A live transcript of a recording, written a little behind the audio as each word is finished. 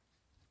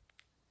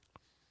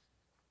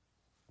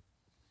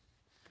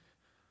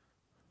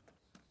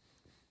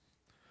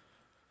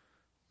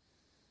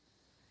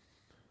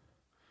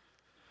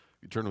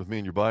Turn with me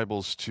in your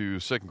Bibles to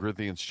 2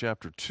 Corinthians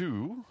chapter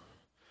 2.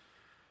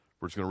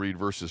 We're just going to read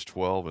verses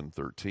 12 and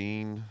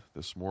 13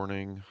 this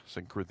morning.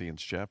 2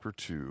 Corinthians chapter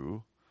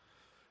 2,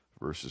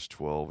 verses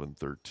 12 and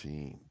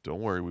 13.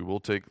 Don't worry, we will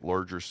take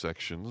larger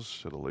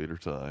sections at a later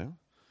time.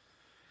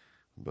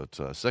 But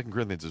 2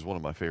 Corinthians is one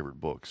of my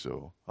favorite books,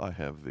 so I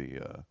have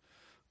the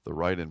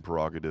right and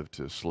prerogative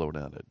to slow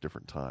down at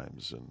different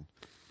times and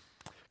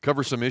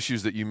cover some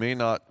issues that you may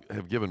not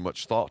have given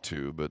much thought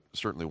to, but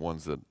certainly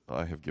ones that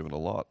I have given a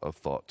lot of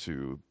thought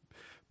to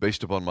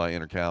based upon my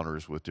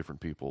encounters with different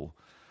people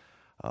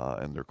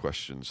and their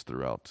questions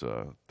throughout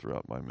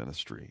my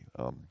ministry.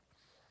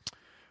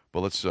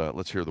 But let's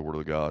hear the Word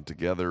of God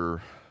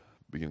together,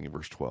 beginning in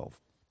verse 12.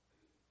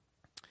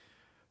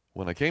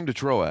 When I came to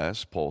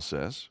Troas, Paul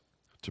says,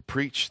 to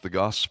preach the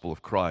gospel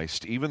of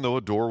Christ, even though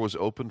a door was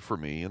opened for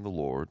me in the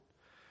Lord,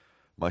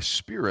 my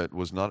spirit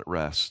was not at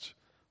rest,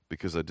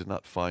 because I did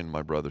not find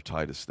my brother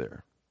Titus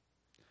there.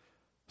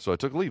 So I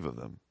took leave of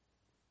them,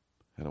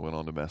 and I went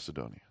on to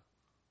Macedonia.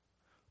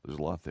 There's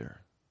a lot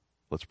there.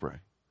 Let's pray.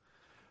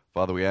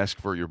 Father, we ask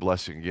for your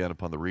blessing again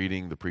upon the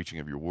reading, the preaching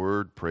of your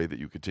word. Pray that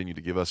you continue to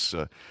give us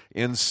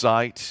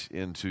insight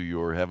into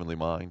your heavenly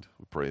mind.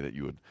 We pray that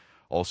you would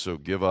also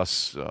give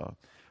us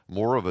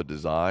more of a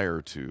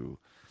desire to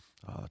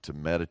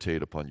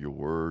meditate upon your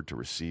word, to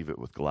receive it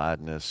with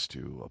gladness,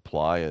 to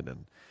apply it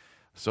in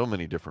so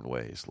many different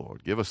ways,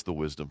 Lord. Give us the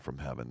wisdom from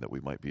heaven that we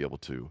might be able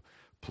to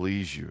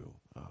please you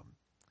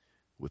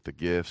with the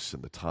gifts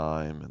and the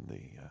time and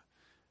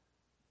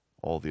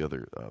all the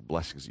other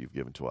blessings that you've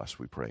given to us,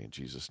 we pray in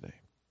Jesus' name.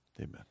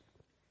 Amen.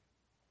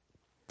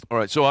 All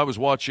right, so I was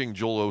watching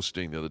Joel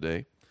Osteen the other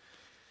day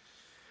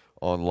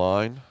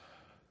online.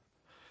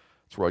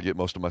 That's where I get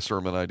most of my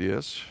sermon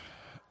ideas.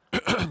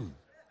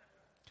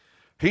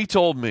 He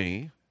told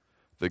me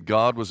that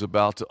God was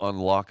about to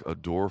unlock a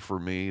door for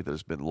me that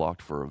has been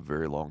locked for a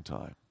very long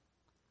time.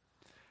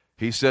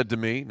 He said to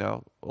me,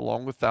 now,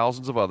 along with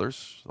thousands of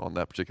others on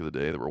that particular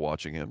day that were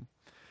watching him,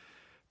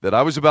 that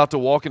I was about to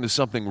walk into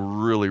something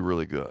really,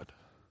 really good.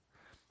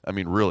 I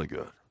mean, really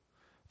good.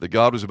 That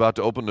God was about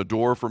to open the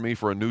door for me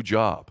for a new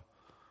job.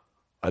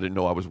 I didn't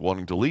know I was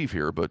wanting to leave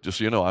here, but just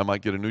so you know, I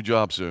might get a new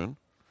job soon.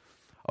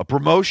 A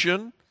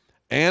promotion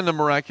and a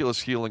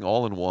miraculous healing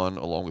all in one,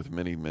 along with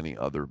many, many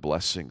other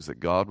blessings.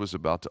 That God was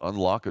about to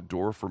unlock a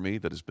door for me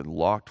that has been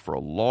locked for a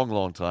long,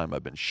 long time.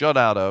 I've been shut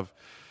out of,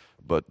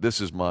 but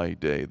this is my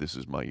day. This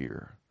is my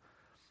year.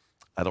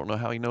 I don't know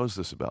how he knows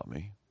this about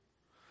me,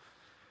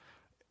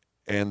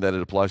 and that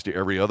it applies to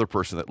every other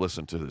person that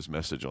listened to his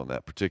message on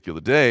that particular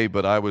day,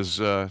 but I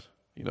was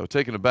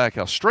taken aback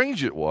how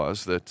strange it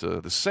was that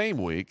the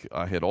same week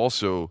I had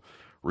also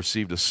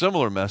received a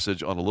similar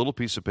message on a little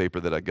piece of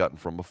paper that I'd gotten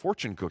from a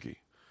fortune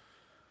cookie.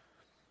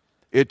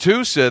 It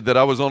too said that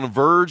I was on the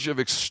verge of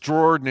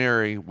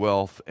extraordinary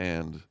wealth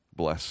and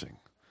blessing.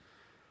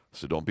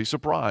 So don't be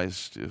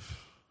surprised if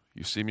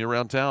you see me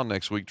around town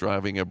next week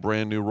driving a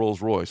brand new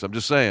Rolls Royce. I'm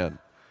just saying,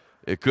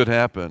 it could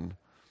happen.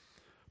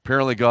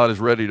 Apparently God is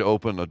ready to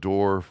open a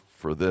door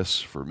for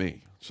this for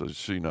me. So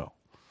you know.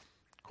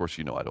 Of course,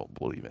 you know I don't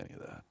believe any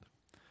of that.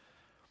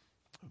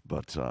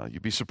 But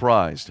you'd be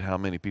surprised how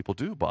many people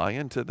do buy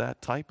into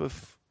that type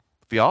of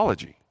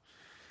theology.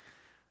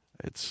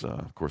 It's,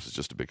 of course, it's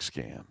just a big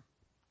scam.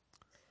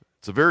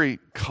 It's a very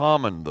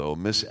common, though,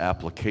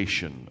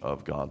 misapplication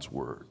of God's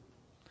Word.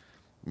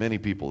 Many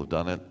people have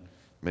done it.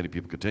 Many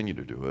people continue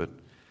to do it.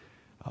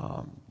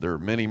 There are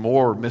many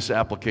more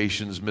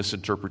misapplications,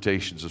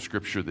 misinterpretations of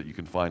Scripture that you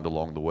can find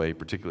along the way,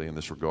 particularly in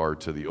this regard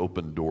to the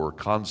open door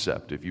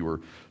concept. If you were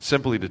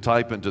simply to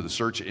type into the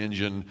search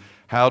engine,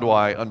 how do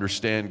I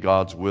understand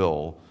God's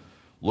will,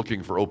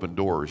 looking for open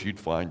doors, you'd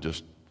find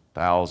just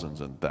thousands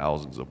and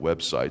thousands of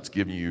websites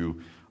giving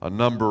you a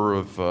number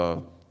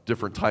of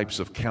different types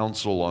of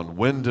counsel on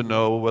when to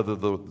know whether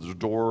the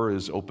door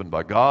is opened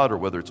by God or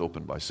whether it's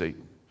opened by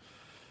Satan.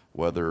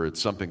 Whether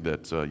it's something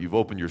that you've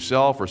opened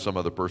yourself or some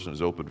other person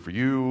has opened for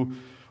you,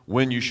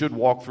 when you should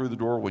walk through the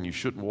door, when you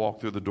shouldn't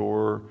walk through the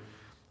door,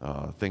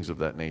 things of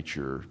that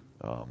nature.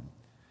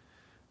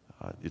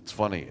 It's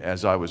funny,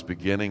 as I was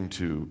beginning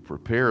to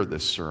prepare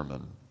this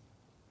sermon,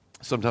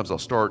 sometimes I'll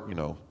start,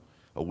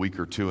 a week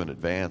or two in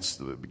advance,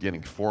 the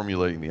beginning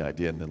formulating the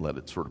idea and then let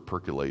it sort of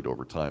percolate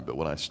over time. But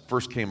when I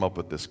first came up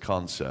with this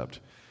concept,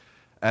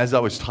 as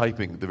I was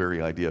typing the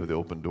very idea of the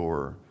open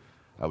door,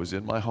 I was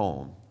in my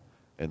home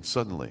and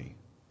suddenly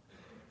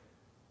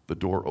the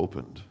door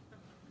opened.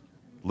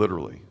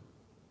 Literally.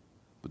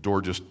 The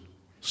door just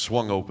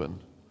swung open.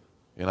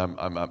 And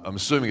I'm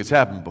assuming it's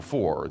happened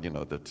before,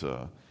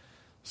 that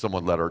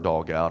someone let our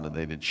dog out and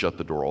they didn't shut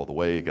the door all the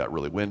way. It got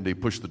really windy,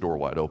 pushed the door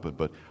wide open.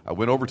 But I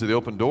went over to the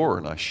open door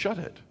and I shut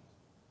it.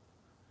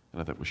 And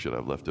I thought, well, should I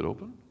have left it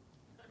open?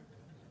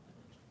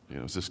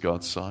 Is this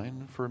God's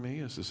sign for me?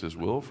 Is this His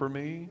will for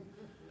me?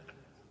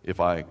 If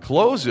I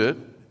close it,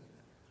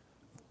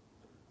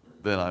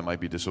 then I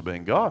might be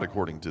disobeying God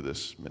according to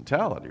this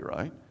mentality,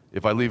 right?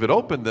 If I leave it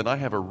open, then I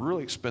have a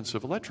really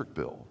expensive electric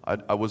bill.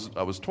 I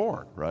was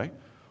torn, right?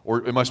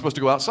 Or am I supposed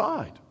to go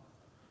outside?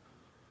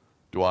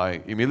 Do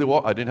I immediately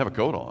walk? I didn't have a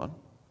coat on.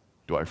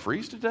 Do I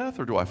freeze to death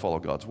or do I follow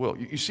God's will?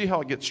 You see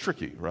how it gets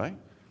tricky, right?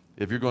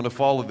 If you're going to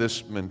follow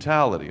this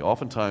mentality,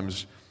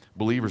 oftentimes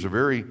believers are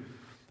very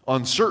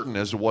uncertain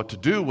as to what to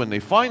do when they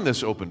find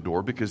this open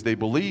door because they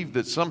believe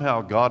that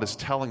somehow God is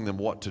telling them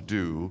what to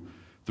do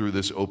through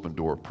this open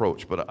door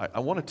approach. But I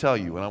want to tell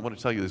you, and I want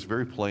to tell you this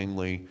very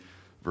plainly,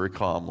 very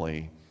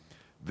calmly,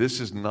 this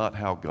is not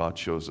how God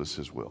shows us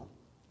His will,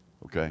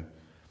 okay?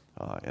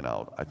 And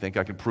I think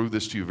I can prove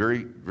this to you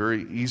very,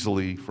 very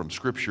easily from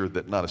Scripture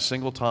that not a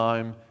single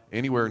time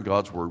anywhere in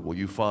God's Word will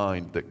you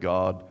find that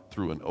God,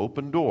 through an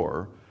open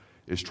door,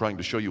 is trying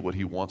to show you what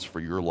He wants for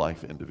your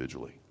life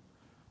individually.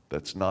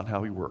 That's not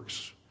how He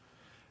works.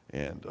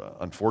 And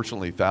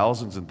unfortunately,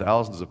 thousands and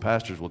thousands of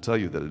pastors will tell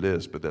you that it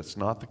is, but that's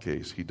not the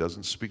case. He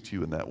doesn't speak to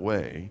you in that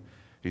way.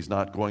 He's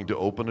not going to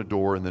open a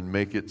door and then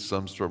make it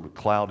some sort of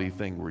cloudy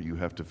thing where you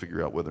have to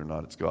figure out whether or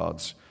not it's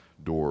God's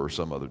door or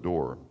some other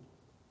door.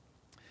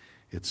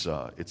 It's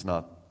not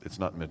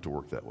meant to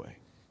work that way.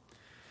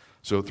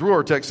 So through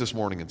our text this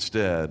morning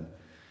instead,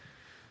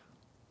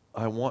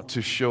 I want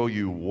to show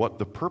you what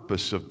the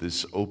purpose of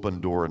this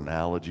open door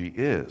analogy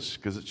is,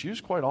 because it's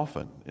used quite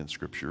often in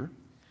Scripture.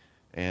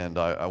 And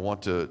I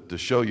want to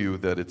show you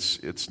that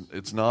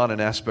it's not an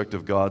aspect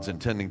of God's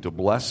intending to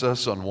bless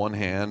us on one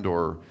hand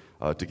or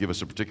to give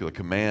us a particular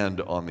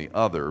command on the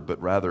other, but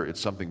rather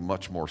it's something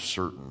much more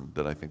certain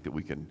that I think that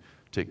we can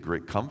take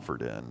great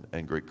comfort in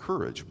and great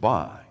courage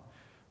by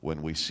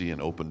when we see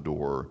an open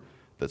door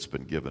that's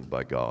been given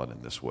by God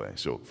in this way.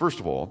 So first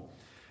of all,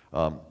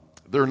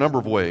 there are a number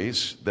of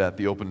ways that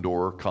the open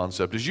door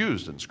concept is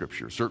used in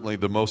Scripture. Certainly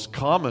the most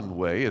common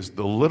way is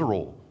the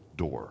literal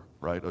door,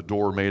 right? A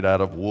door made out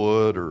of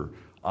wood or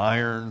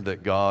iron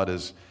that God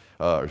is,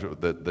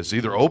 that's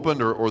either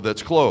opened or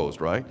that's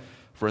closed, right?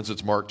 For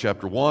instance, Mark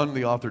chapter 1,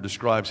 the author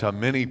describes how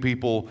many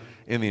people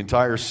in the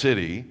entire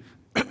city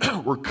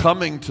were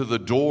coming to the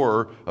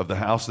door of the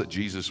house that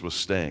Jesus was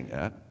staying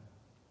at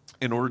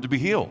in order to be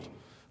healed.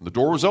 And the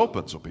door was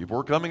open, so people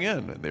were coming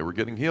in and they were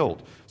getting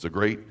healed. It's a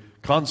great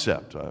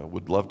concept. I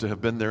would love to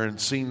have been there and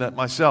seen that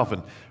myself.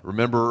 And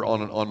remember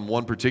on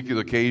one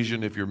particular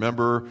occasion, if you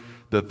remember,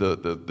 that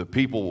the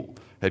people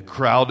had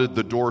crowded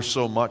the door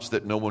so much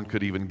that no one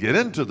could even get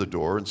into the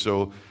door. And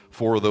so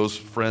 4 of those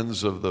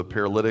friends of the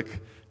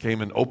paralytic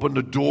came and opened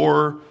a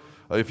door,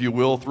 if you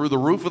will, through the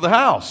roof of the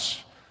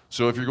house.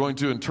 So if you're going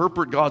to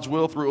interpret God's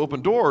will through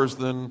open doors,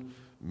 then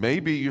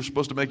maybe you're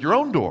supposed to make your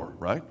own door,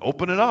 right?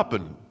 Open it up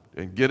and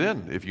get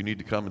in if you need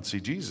to come and see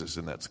Jesus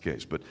in that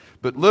case. But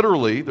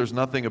literally, there's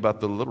nothing about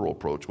the literal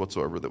approach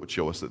whatsoever that would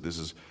show us that this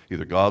is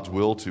either God's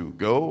will to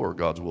go or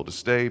God's will to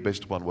stay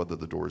based upon whether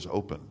the door is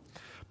open.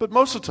 But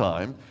most of the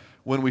time,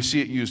 when we see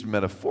it used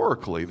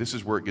metaphorically, this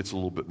is where it gets a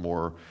little bit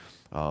more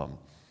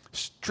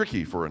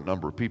tricky for a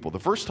number of people. The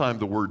first time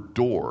the word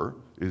door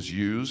is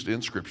used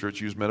in Scripture, it's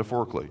used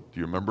metaphorically. Do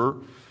you remember?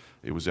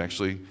 It was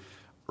actually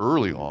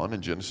early on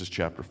in Genesis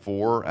chapter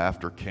 4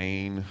 after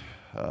Cain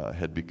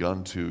had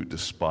begun to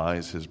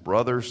despise his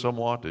brother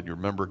somewhat. And you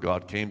remember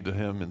God came to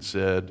him and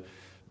said,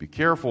 "Be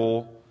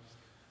careful,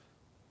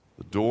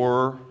 the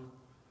door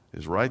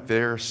is right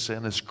there.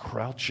 Sin is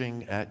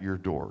crouching at your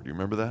door." Do you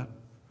remember that?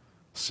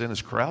 Sin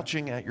is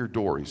crouching at your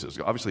door, he says.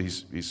 Obviously,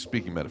 he's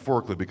speaking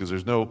metaphorically because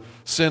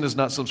sin is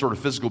not some sort of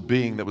physical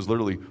being that was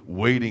literally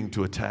waiting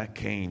to attack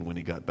Cain when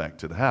he got back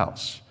to the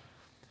house.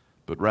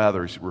 But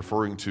rather, he's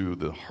referring to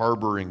the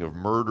harboring of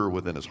murder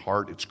within his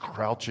heart. It's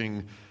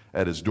crouching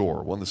at his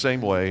door. Well, in the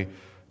same way,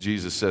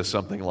 Jesus says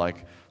something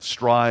like,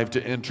 strive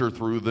to enter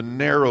through the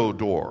narrow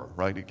door,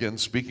 right? Again,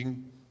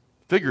 speaking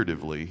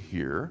figuratively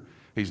here,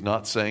 he's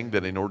not saying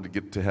that in order to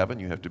get to heaven,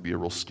 you have to be a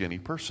real skinny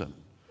person.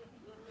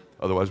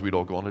 Otherwise, we'd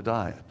all go on a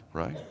diet,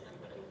 right?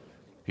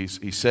 He's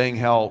saying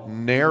how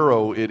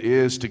narrow it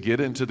is to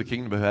get into the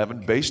kingdom of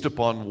heaven based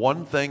upon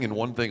one thing and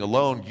one thing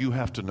alone. You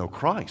have to know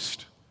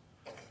Christ.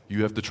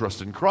 You have to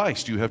trust in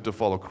Christ. You have to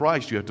follow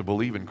Christ. You have to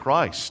believe in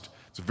Christ.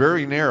 It's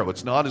very narrow.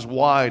 It's not as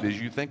wide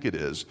as you think it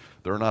is.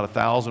 There are not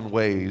 1,000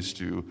 ways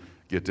to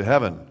get to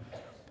heaven.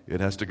 It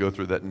has to go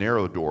through that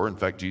narrow door. In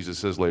fact, Jesus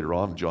says later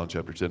on in John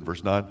chapter 10,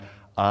 verse 9,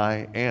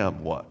 I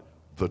am what?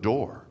 The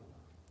door.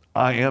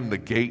 I am the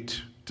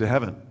gate to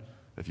heaven.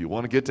 If you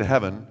want to get to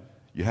heaven,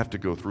 you have to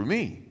go through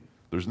me.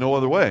 There's no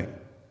other way.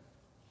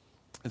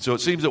 And so it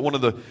seems that one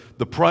of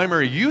the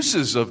primary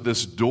uses of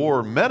this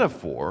door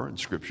metaphor in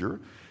Scripture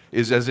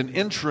is as an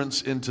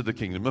entrance into the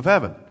kingdom of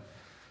heaven.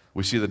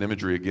 We see that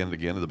imagery again and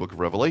again in the book of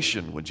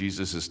Revelation when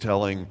Jesus is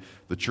telling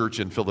the church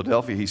in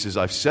Philadelphia, he says,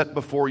 I've set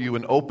before you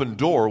an open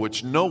door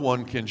which no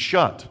one can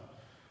shut.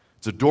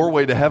 It's a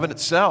doorway to heaven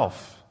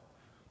itself.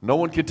 No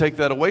one can take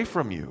that away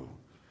from you.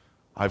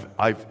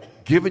 I've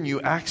given you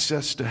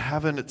access to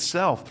heaven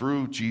itself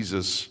through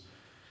Jesus,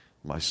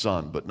 my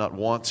Son. But not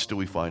once do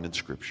we find in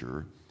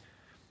Scripture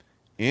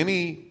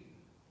any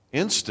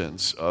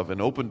instance of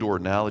an open door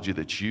analogy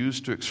that's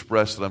used to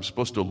express that I'm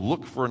supposed to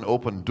look for an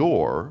open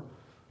door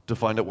to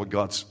find out what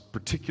God's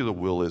particular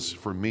will is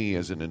for me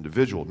as an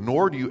individual.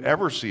 Nor do you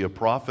ever see a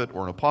prophet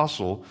or an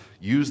apostle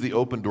use the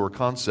open door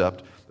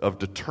concept of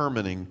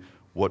determining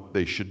what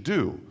they should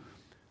do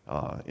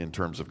in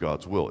terms of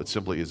God's will. It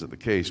simply isn't the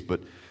case.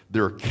 But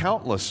there are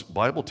countless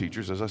Bible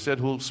teachers, as I said,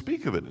 who will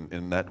speak of it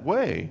in that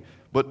way,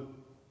 but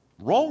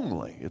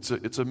wrongly. It's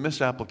a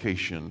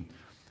misapplication,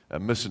 a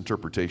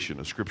misinterpretation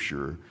of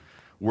Scripture,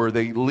 where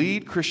they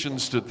lead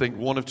Christians to think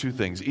one of two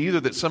things. Either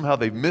that somehow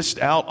they missed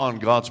out on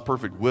God's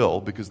perfect will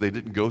because they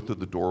didn't go through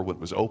the door when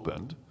it was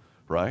opened,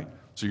 right?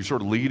 So you're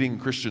sort of leading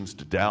Christians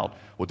to doubt,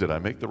 well, did I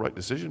make the right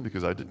decision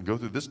because I didn't go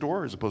through this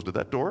door as opposed to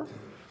that door?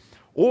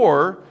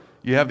 Or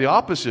you have the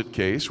opposite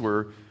case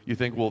where you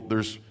think, well,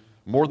 there's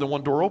more than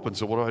one door open,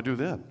 so what do I do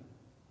then?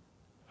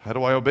 How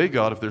do I obey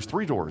God if there's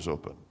 3 doors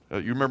open?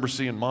 You remember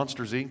seeing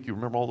Monsters, Inc.? You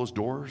remember all those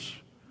doors?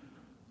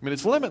 I mean,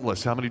 it's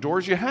limitless how many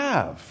doors you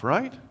have,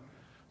 right?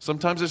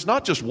 Sometimes it's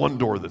not just one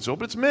door that's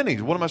open, it's many.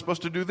 What am I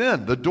supposed to do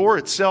then? The door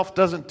itself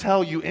doesn't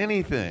tell you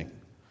anything.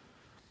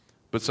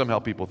 But somehow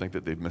people think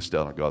that they've missed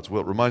out on God's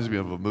will. It reminds me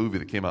of a movie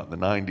that came out in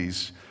the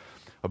 90s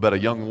about a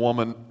young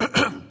woman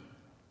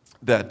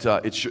that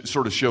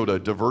sort of showed a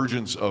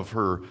divergence of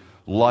her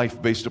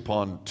life based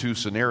upon 2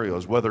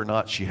 scenarios, whether or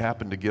not she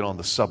happened to get on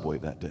the subway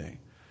that day.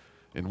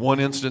 In one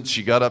instance,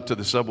 she got up to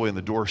the subway and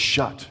the door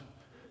shut.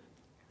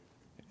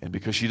 And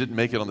because she didn't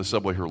make it on the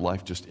subway, her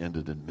life just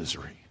ended in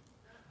misery.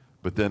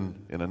 But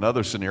then in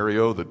another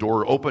scenario, the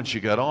door opened, she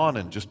got on,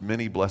 and just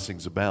many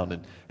blessings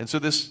abound. And so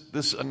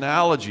this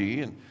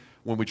analogy, and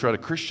when we try to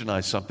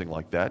Christianize something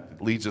like that,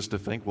 it leads us to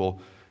think,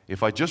 well,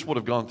 if I just would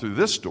have gone through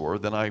this door,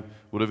 then I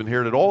would have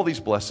inherited all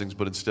these blessings,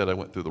 but instead I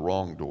went through the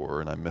wrong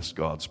door and I missed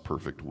God's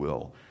perfect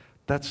will.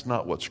 That's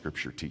not what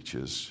Scripture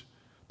teaches.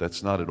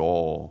 That's not at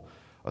all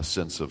a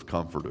sense of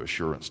comfort or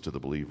assurance to the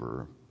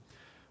believer.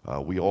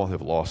 We all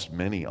have lost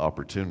many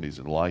opportunities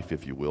in life,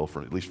 if you will,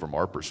 at least from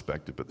our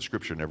perspective, but the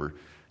Scripture never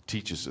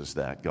teaches us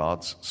that.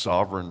 God's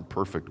sovereign,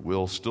 perfect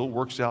will still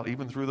works out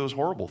even through those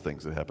horrible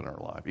things that happen in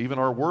our life. Even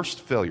our worst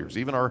failures,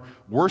 even our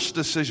worst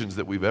decisions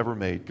that we've ever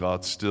made,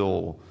 God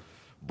still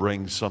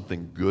brings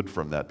something good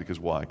from that. Because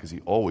why? Because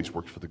He always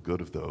works for the good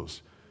of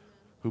those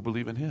who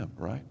believe in Him,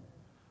 right?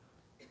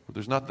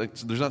 There's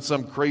not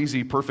some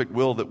crazy perfect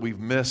will that we've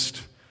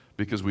missed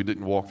because we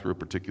didn't walk through a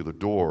particular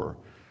door.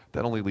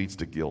 That only leads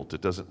to guilt.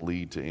 It doesn't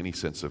lead to any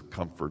sense of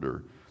comfort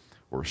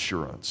or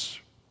assurance.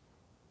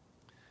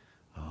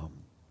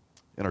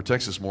 In our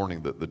text this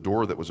morning, the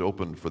door that was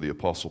opened for the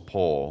Apostle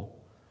Paul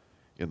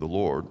in the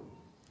Lord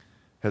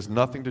has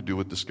nothing to do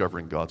with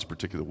discovering God's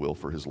particular will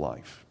for his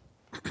life.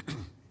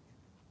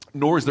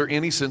 Nor is there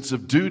any sense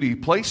of duty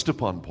placed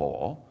upon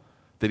Paul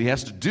that he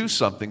has to do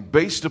something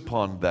based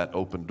upon that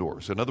open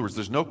door. So in other words,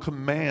 there's no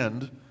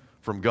command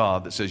from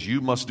God that says, you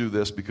must do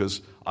this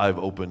because I've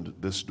opened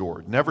this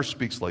door. It never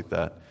speaks like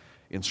that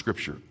in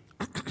Scripture.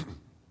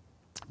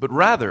 But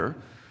rather,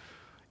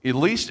 at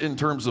least in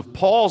terms of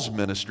Paul's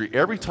ministry,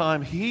 every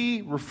time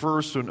he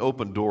refers to an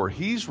open door,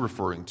 he's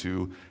referring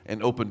to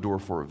an open door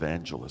for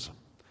evangelism.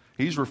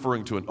 He's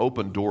referring to an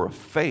open door of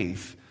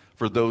faith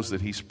for those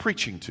that he's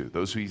preaching to,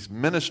 those who he's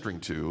ministering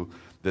to,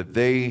 that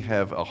they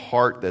have a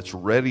heart that's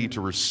ready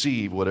to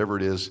receive whatever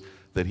it is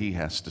that he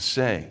has to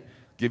say.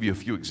 I'll give you a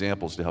few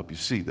examples to help you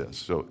see this.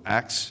 So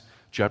Acts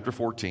chapter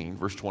 14,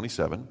 verse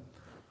 27.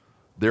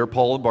 There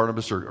Paul and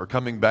Barnabas are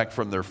coming back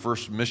from their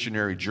first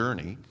missionary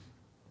journey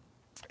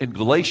in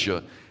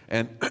Galatia,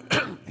 and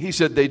he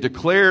said they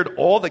declared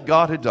all that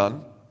God had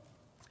done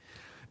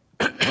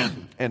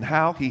and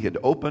how he had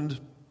opened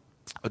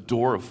a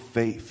door of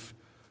faith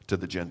to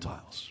the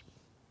Gentiles.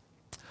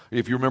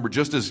 If you remember,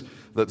 just as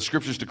the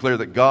Scriptures declare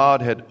that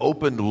God had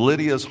opened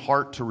Lydia's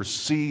heart to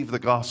receive the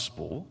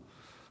gospel,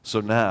 so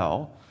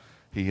now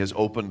he has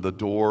opened the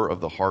door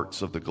of the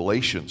hearts of the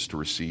Galatians to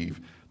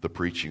receive the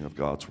preaching of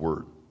God's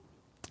word.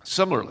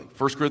 Similarly,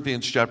 1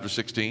 Corinthians chapter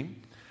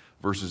 16,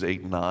 verses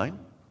 8 and 9.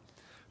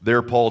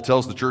 There, Paul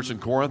tells the church in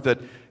Corinth that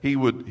he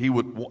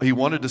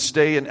wanted to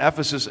stay in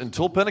Ephesus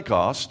until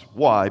Pentecost.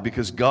 Why?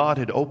 Because God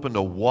had opened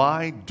a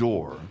wide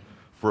door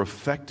for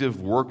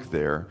effective work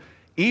there,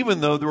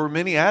 even though there were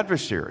many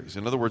adversaries.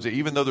 In other words,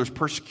 even though there's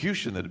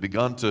persecution that had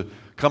begun to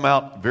come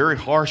out very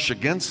harsh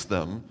against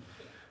them,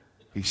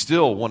 he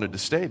still wanted to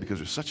stay because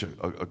it was such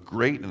a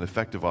great and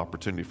effective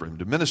opportunity for him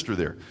to minister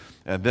there.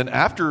 And then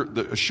after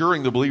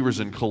assuring the believers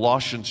in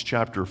Colossians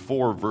chapter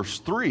 4, verse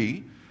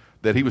 3,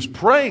 that he was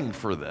praying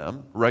for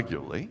them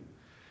regularly,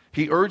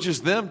 he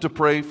urges them to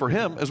pray for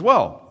him as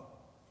well,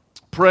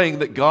 praying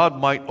that God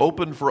might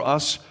open for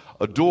us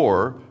a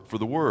door for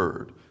the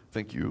word,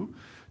 thank you,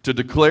 to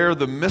declare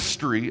the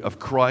mystery of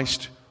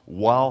Christ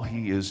while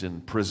he is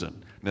in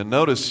prison. Now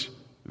notice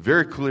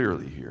very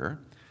clearly here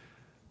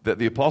that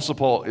the Apostle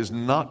Paul is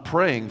not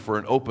praying for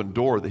an open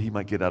door that he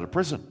might get out of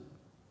prison.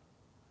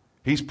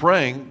 He's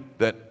praying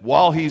that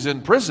while he's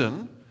in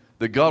prison,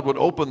 that God would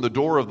open the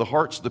door of the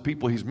hearts of the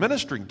people he's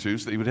ministering to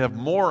so that he would have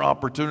more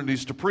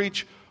opportunities to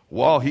preach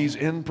while he's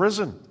in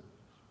prison.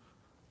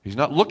 He's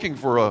not looking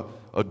for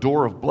a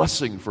door of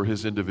blessing for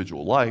his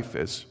individual life,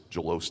 as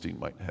Joel Osteen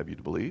might have you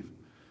to believe.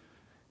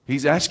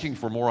 He's asking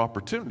for more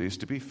opportunities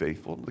to be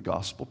faithful in the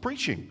gospel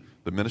preaching,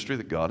 the ministry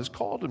that God has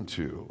called him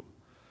to.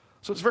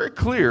 So it's very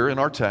clear in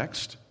our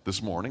text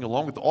this morning,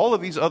 along with all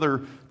of these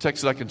other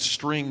texts that I can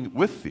string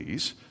with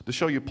these, to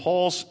show you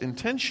Paul's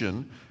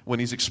intention when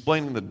he's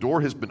explaining the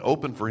door has been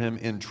opened for him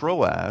in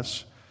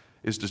Troas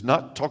is to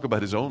not talk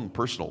about his own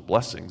personal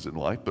blessings in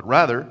life, but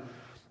rather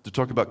to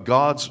talk about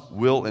God's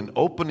will in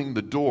opening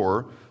the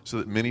door so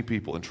that many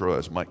people in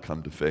Troas might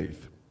come to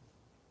faith.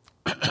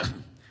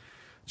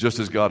 Just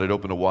as God had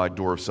opened a wide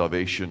door of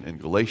salvation in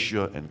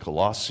Galatia and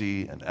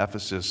Colossae and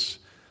Ephesus,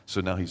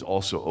 so now he's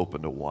also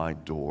opened a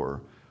wide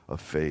door of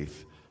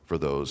faith for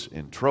those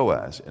in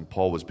Troas. And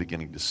Paul was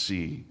beginning to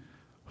see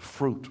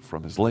fruit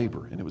from his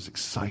labor, and it was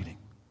exciting.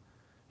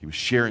 He was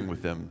sharing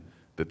with them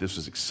that this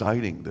was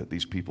exciting, that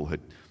these people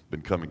had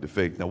been coming to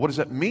faith. Now, what does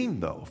that mean,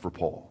 though, for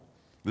Paul?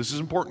 This is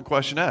an important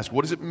question to ask.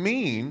 What does it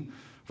mean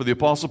for the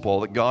Apostle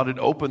Paul that God had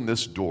opened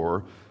this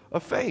door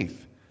of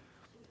faith?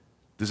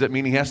 Does that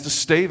mean he has to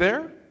stay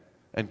there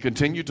and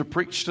continue to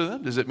preach to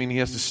them? Does that mean he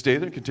has to stay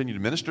there and continue to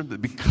minister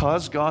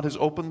because God has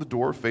opened the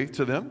door of faith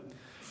to them?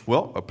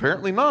 Well,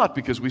 apparently not,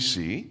 because we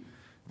see,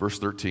 verse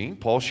 13,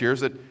 Paul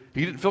shares that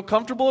he didn't feel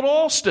comfortable at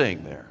all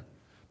staying there,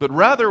 but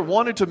rather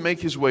wanted to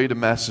make his way to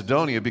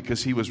Macedonia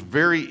because he was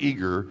very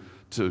eager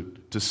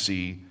to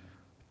see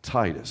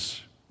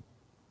Titus.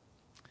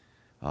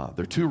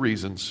 There are two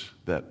reasons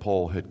that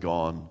Paul had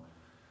gone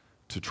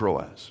to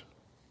Troas.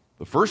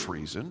 The first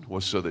reason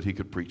was so that he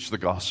could preach the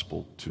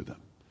gospel to them,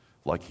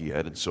 like he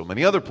had in so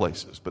many other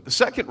places. But the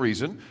second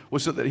reason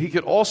was so that he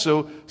could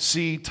also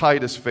see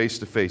Titus face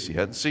to face. He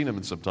hadn't seen him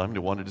in some time, and he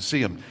wanted to see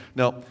him.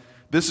 Now,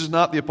 this is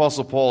not the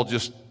Apostle Paul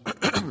just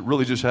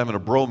really just having a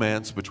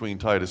bromance between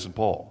Titus and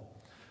Paul.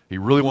 He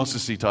really wants to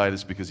see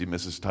Titus because he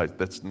misses Titus.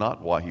 That's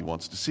not why he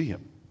wants to see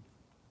him.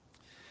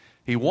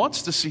 He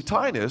wants to see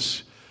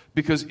Titus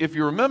because, if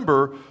you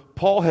remember,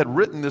 Paul had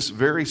written this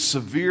very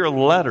severe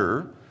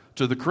letter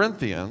to the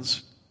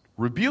Corinthians,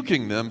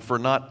 rebuking them for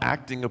not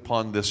acting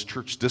upon this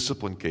church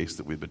discipline case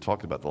that we've been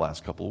talking about the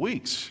last couple of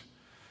weeks.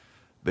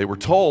 They were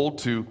told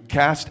to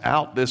cast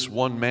out this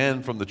one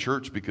man from the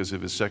church because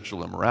of his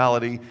sexual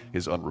immorality,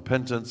 his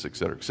unrepentance,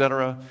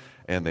 etc.,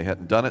 and they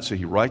hadn't done it, so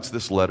he writes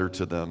this letter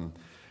to them,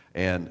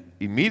 and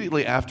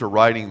immediately after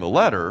writing the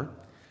letter,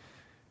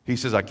 he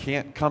says, I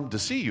can't come to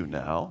see you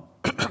now.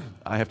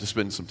 I have to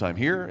spend some time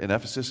here in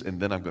Ephesus, and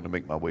then I'm going to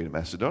make my way to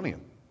Macedonia.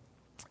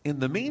 In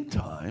the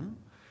meantime,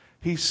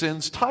 he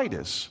sends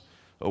Titus,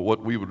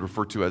 what we would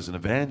refer to as an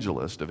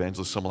evangelist,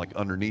 someone like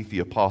underneath the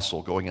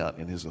apostle going out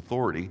in his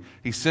authority.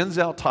 He sends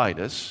out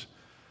Titus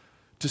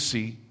to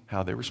see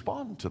how they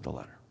respond to the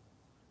letter.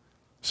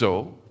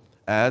 So,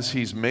 as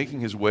he's making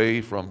his way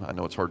from, I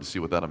know it's hard to see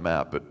without a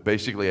map, but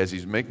basically as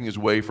he's making his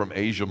way from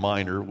Asia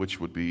Minor, which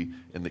would be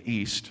in the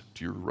east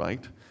to your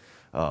right,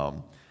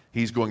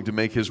 he's going to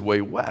make his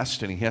way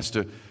west, and he has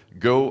to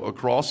go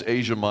across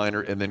Asia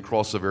Minor and then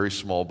cross a very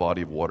small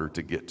body of water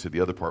to get to the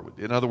other part.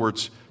 In other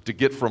words, to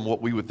get from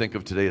what we would think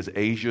of today as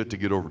Asia to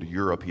get over to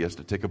Europe, he has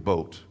to take a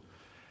boat.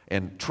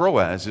 And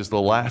Troas is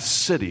the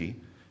last city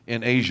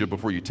in Asia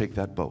before you take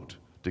that boat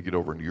to get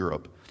over into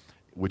Europe,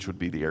 which would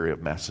be the area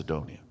of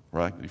Macedonia,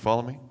 right? You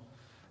follow me?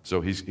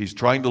 So he's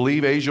trying to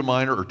leave Asia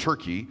Minor or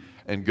Turkey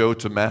and go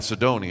to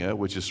Macedonia,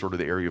 which is sort of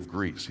the area of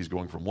Greece. He's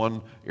going from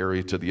one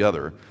area to the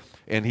other.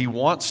 And he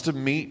wants to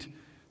meet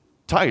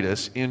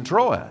Titus in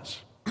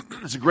Troas.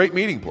 It's a great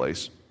meeting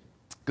place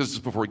because it's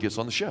before he gets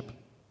on the ship.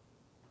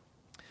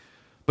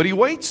 But he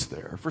waits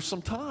there for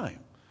some time.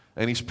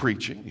 And he's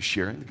preaching, he's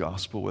sharing the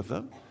gospel with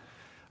them.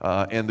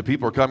 And the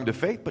people are coming to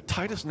faith, but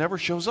Titus never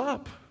shows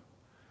up.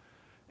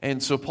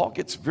 And so Paul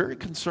gets very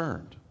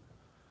concerned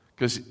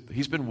because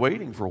he's been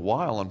waiting for a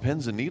while on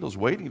pins and needles,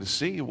 waiting to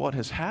see what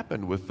has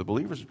happened with the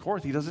believers in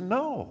Corinth. He doesn't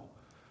know.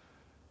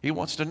 He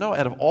wants to know,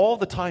 out of all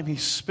the time he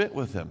spent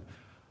with them,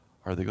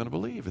 are they going to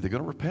believe? Are they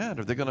going to repent?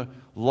 Are they going to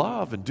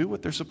love and do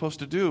what they're supposed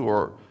to do?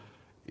 Or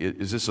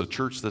is this a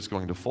church that's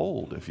going to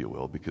fold, if you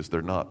will, because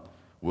they're not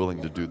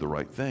willing to do the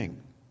right thing?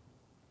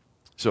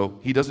 So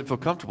he doesn't feel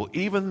comfortable,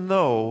 even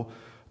though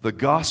the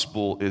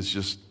gospel is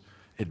just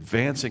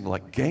advancing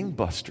like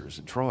gangbusters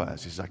in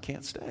Troas. He says, I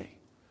can't stay.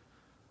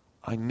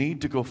 I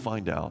need to go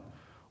find out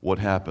what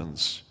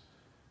has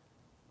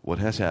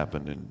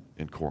happened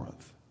in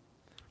Corinth.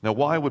 Now,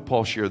 why would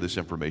Paul share this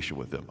information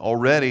with them?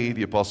 Already,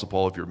 the Apostle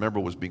Paul, if you remember,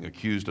 was being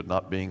accused of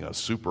not being a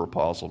super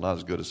apostle, not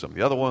as good as some of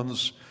the other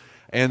ones,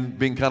 and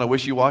being kind of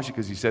wishy-washy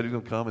because he said he was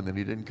going to come and then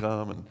he didn't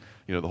come, and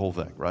the whole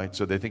thing, right?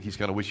 So they think he's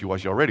kind of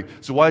wishy-washy already.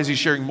 So why is he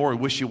sharing more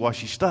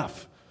wishy-washy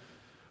stuff?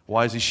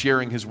 Why is he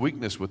sharing his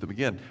weakness with them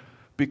again?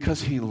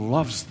 Because he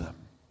loves them.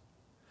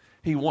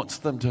 He wants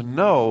them to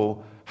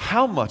know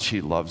how much he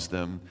loves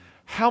them,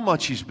 how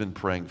much he's been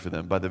praying for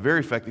them, by the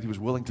very fact that he was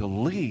willing to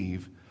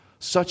leave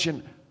such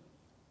an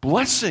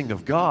blessing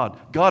of God.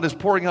 God is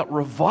pouring out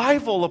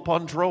revival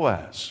upon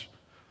Troas.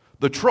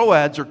 The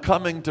Troads are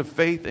coming to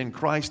faith in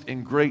Christ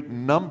in great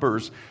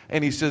numbers.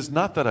 And he says,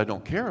 not that I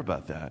don't care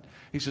about that.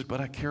 He says,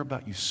 but I care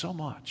about you so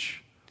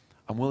much.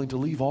 I'm willing to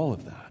leave all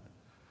of that.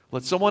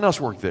 Let someone else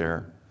work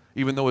there.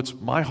 Even though it's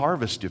my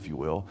harvest, if you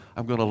will,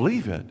 I'm going to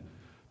leave it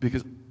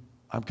because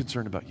I'm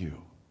concerned about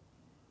you.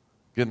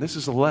 Again, this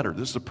is a letter.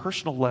 This is a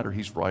personal letter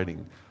he's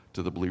writing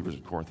to the believers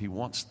in Corinth. He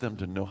wants them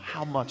to know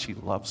how much he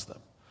loves them,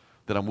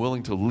 that I'm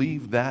willing to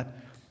leave that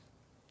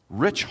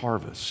rich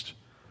harvest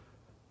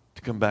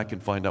to come back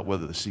and find out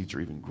whether the seeds are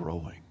even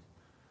growing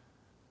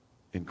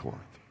in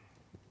Corinth.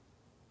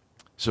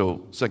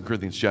 So 2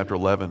 Corinthians chapter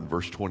 11,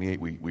 verse 28,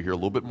 we hear a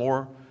little bit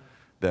more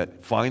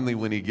that finally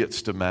when he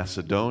gets to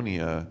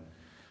Macedonia,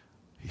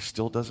 he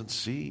still doesn't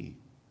see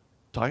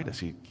Titus.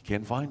 He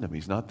can't find him.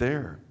 He's not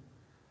there.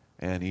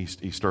 And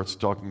he starts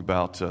talking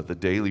about the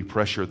daily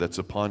pressure that's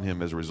upon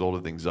him as a result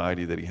of the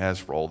anxiety that he has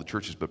for all the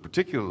churches, but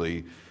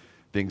particularly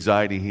the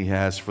anxiety he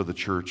has for the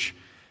church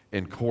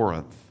in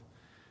Corinth.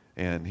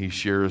 And he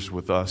shares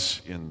with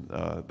us in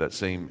that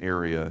same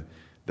area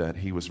that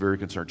he was very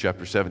concerned.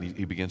 Chapter 7,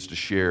 he begins to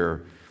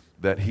share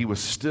that he was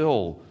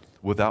still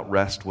without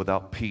rest,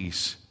 without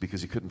peace,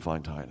 because he couldn't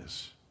find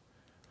Titus.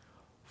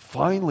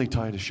 Finally,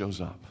 Titus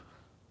shows up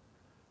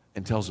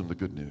and tells him the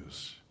good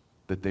news,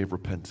 that they've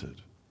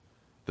repented,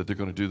 that they're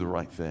going to do the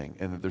right thing,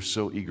 and that they're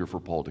so eager for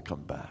Paul to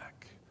come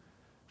back.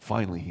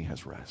 Finally, he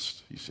has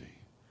rest, you see.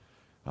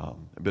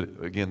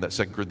 But again, that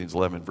 2 Corinthians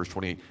 11, verse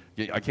 28,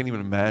 I can't even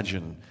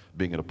imagine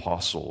being an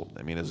apostle.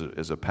 I mean,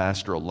 as a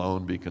pastor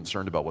alone, be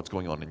concerned about what's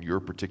going on in your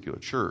particular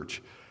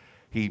church.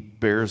 He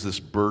bears this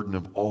burden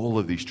of all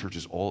of these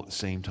churches all at the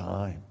same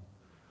time.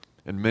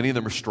 And many of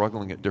them are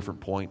struggling at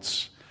different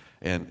points.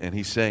 And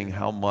he's saying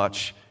how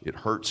much it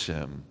hurts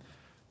him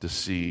to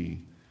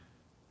see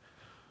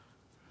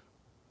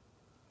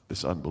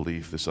this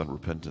unbelief, this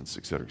unrepentance,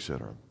 et cetera, et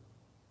cetera.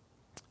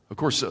 Of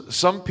course,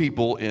 some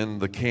people in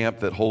the camp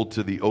that hold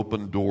to the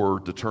open door,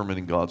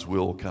 determining God's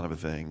will kind of a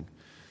thing,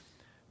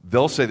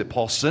 they'll say that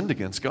Paul sinned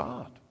against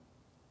God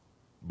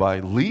by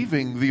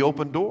leaving the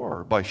open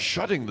door, by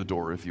shutting the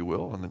door, if you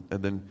will,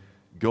 and then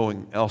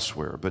going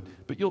elsewhere. But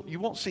you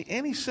won't see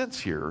any sense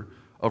here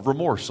of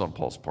remorse on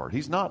Paul's part.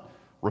 He's not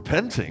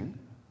repenting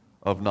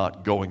of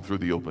not going through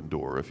the open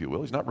door, if you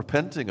will. He's not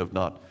repenting of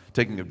not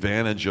taking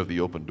advantage of the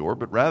open door,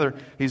 but rather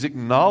he's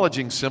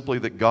acknowledging simply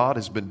that God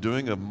has been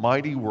doing a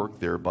mighty work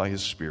there by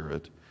his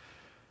Spirit,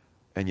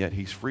 and yet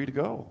he's free to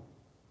go.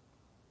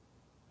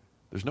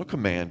 There's no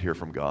command here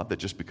from God that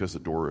just because the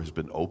door has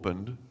been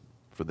opened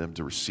for them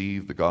to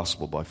receive the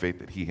gospel by faith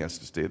that he has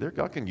to stay there.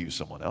 God can use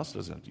someone else,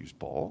 doesn't have to use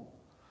Paul.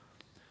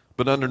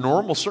 But under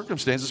normal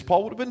circumstances,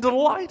 Paul would have been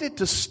delighted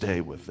to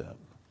stay with them,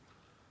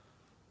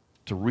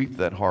 to reap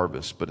that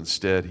harvest, but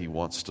instead he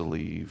wants to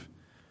leave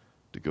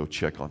to go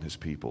check on his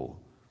people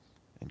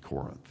in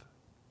Corinth.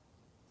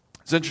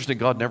 It's interesting,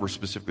 God never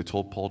specifically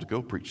told Paul to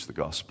go preach the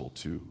gospel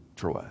to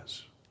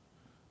Troas.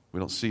 We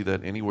don't see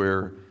that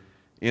anywhere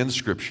in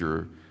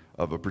Scripture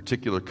of a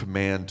particular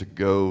command to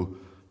go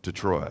to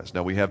Troas.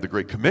 Now we have the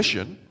Great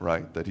Commission,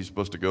 right, that he's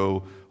supposed to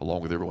go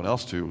along with everyone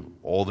else to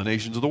all the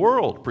nations of the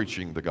world,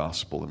 preaching the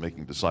gospel and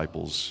making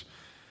disciples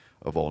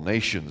of all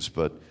nations.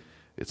 But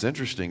it's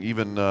interesting,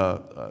 even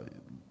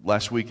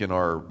last week in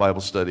our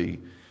Bible study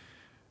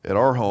at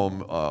our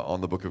home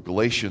on the book of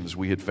Galatians,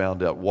 we had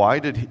found out why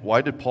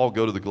did Paul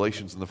go to the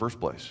Galatians in the first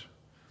place?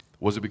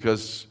 Was it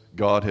because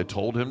God had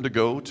told him to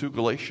go to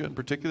Galatia in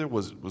particular?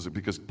 Was it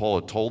because Paul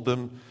had told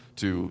them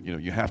to,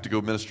 you have to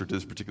go minister to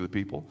this particular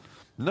people?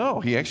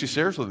 No, he actually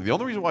shares with them. The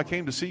only reason why I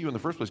came to see you in the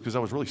first place is because I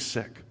was really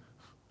sick.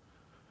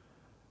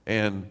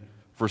 And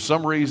for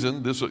some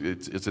reason,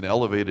 it's an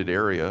elevated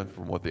area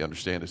from what they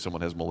understand. If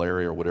someone has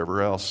malaria or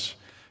whatever else,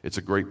 it's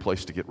a great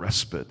place to get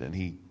respite. And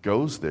he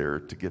goes there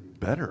to get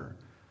better.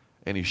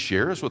 And he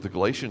shares with the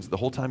Galatians the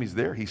whole time he's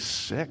there. He's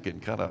sick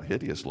and kind of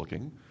hideous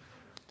looking.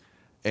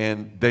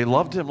 And they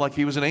loved him like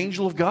he was an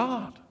angel of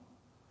God.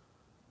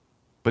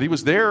 But he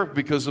was there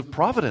because of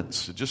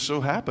providence. It just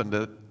so happened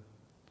that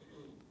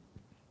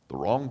the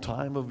wrong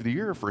time of the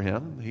year for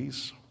him,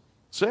 he's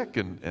sick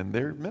and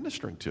they're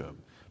ministering to him.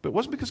 But it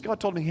wasn't because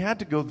God told him he had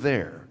to go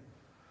there.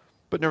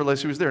 But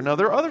nevertheless, he was there. Now,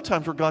 there are other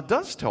times where God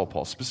does tell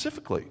Paul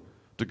specifically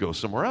to go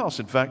somewhere else.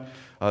 In fact,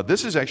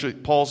 this is actually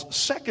Paul's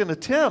second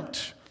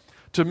attempt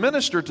to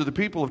minister to the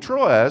people of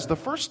Troas. The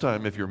first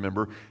time, if you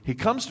remember, he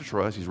comes to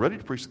Troas, he's ready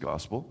to preach the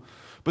gospel,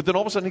 but then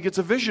all of a sudden he gets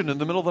a vision in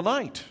the middle of the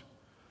night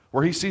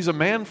where he sees a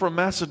man from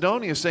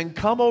Macedonia saying,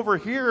 "Come over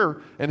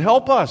here and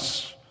help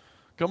us.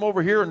 Come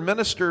over here and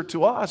minister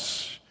to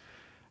us."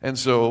 And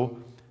so,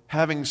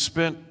 having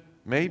spent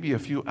maybe a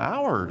few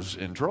hours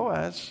in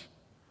Troas,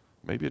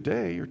 maybe a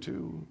day or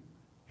two,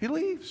 he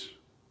leaves.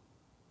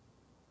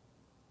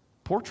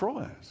 Poor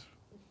Troas,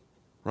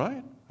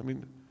 right? I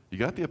mean, you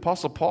got the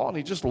Apostle Paul and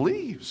he just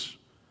leaves.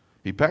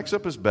 He packs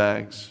up his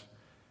bags,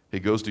 he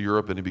goes to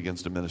Europe and he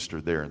begins to minister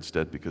there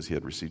instead because he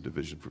had received a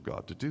vision for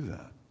God to do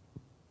that.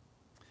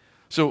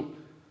 So,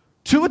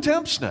 2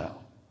 attempts now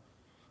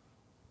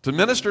to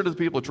minister to the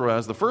people of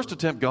Troas. The first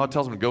attempt, God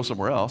tells him to go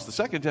somewhere else. The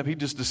second attempt, he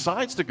just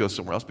decides to go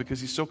somewhere else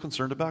because he's so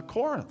concerned about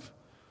Corinth.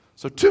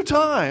 So 2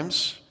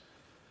 times,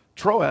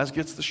 Troas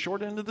gets the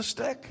short end of the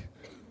stick.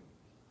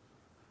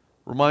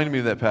 Reminded me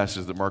of that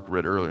passage that Mark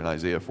read earlier in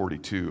Isaiah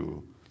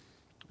 42,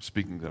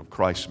 speaking of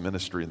Christ's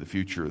ministry in the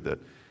future, that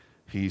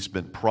he's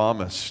been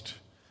promised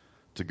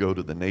to go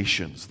to the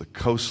nations. The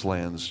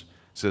coastlands,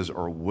 says,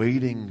 are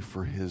waiting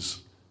for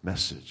his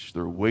message.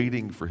 They're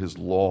waiting for his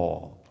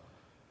law.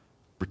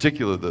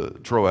 Particularly the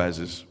Troas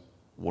is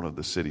one of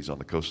the cities on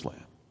the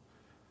coastland.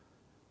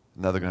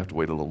 Now they're going to have to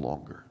wait a little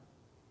longer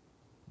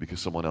because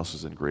someone else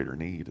is in greater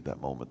need at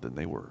that moment than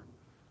they were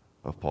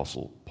of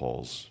Apostle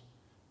Paul's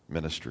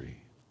ministry.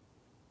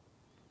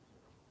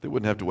 They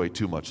wouldn't have to wait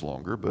too much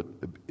longer, but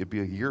it'd be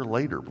a year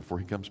later before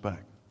he comes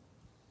back.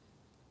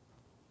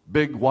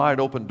 Big, wide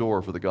open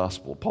door for the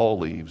gospel. Paul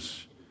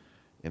leaves,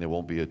 and it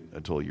won't be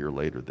until a year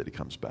later that he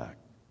comes back.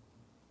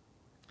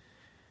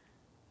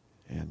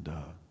 And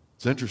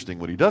it's interesting,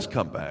 when he does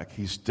come back,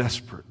 he's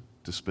desperate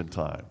to spend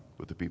time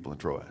with the people in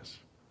Troas.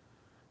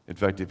 In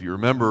fact, if you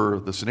remember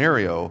the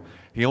scenario,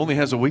 he only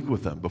has a week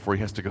with them before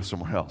he has to go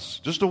somewhere else.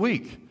 Just a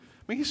week.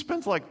 I mean, he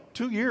spends like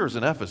 2 years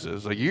in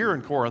Ephesus, a year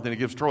in Corinth, and he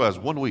gives Troas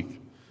 1 week.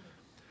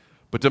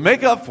 But to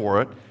make up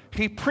for it,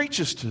 he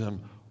preaches to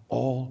them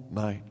all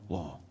night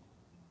long.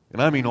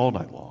 And I mean all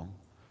night long.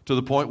 To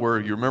the point where,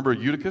 you remember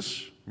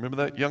Eutychus? Remember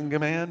that young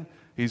man?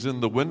 He's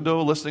in the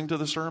window listening to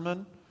the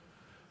sermon.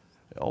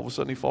 All of a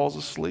sudden he falls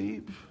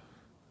asleep.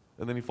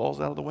 And then he falls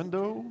out of the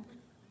window.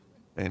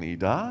 And he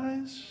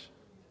dies.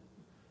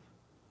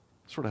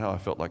 Sort of how I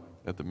felt like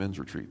at the men's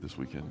retreat this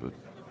weekend. But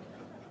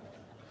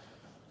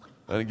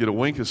I didn't get a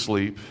wink of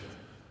sleep.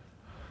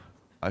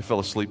 I fell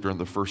asleep during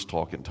the first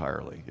talk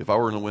entirely. If I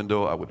were in a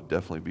window, I would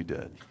definitely be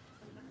dead.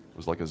 It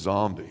was like a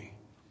zombie.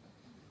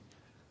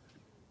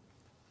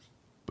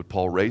 But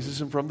Paul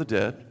raises him from the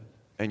dead,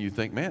 and you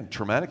think, man,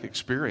 traumatic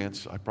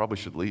experience. I probably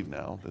should leave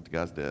now that the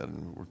guy's dead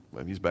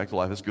and he's back to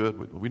life. That's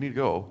good. We need to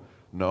go.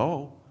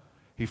 No.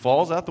 He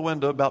falls out the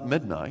window about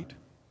midnight,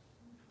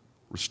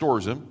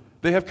 restores him.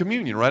 They have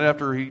communion right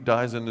after he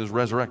dies and is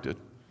resurrected.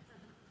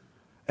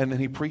 And then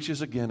he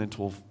preaches again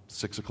until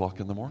 6 o'clock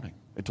in the morning,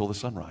 until the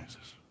sun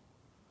rises.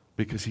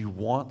 Because he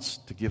wants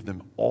to give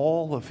them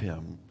all of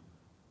him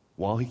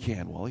while he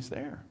can, while he's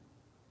there.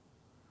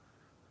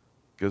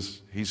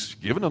 Because he's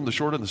given them the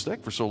short and the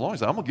stick for so long. He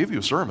said, I'm going to give you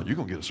a sermon. You're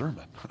going to get a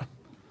sermon.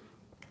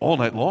 All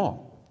night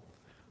long.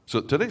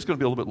 So today's going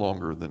to be a little bit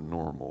longer than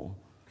normal.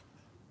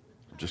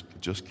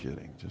 Just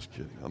kidding.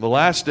 On the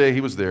last day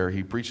he was there,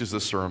 he preaches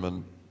this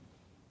sermon,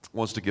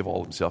 wants to give all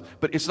of himself.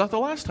 But it's not the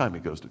last time he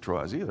goes to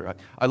Troas either.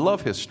 I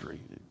love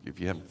history, if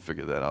you haven't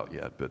figured that out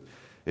yet. But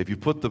if you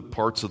put the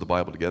parts of the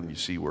Bible together and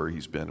you see where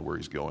he's been and where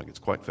he's going, it's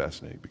quite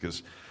fascinating.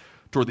 Because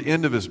toward the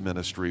end of his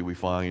ministry, we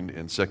find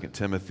in 2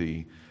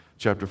 Timothy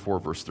chapter 4,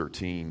 verse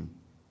 13,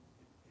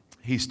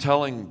 he's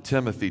telling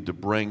Timothy to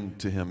bring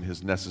to him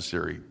his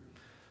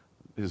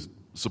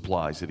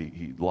supplies that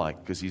he'd like,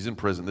 because he's in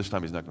prison. This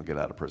time he's not going to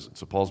get out of prison.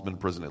 So Paul's been in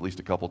prison at least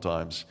a couple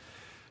times.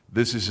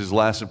 This is his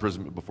last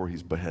imprisonment before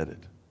he's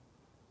beheaded.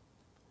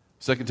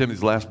 2 Timothy's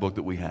the last book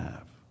that we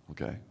have,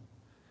 okay?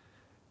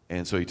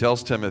 And so he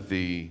tells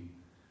Timothy,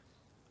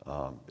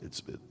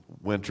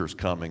 winter's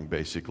coming,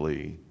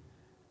 basically.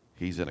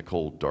 He's in a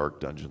cold, dark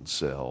dungeon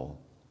cell,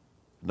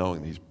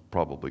 knowing he's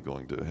probably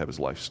going to have his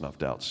life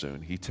snuffed out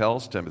soon. He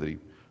tells Timothy,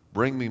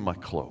 bring me my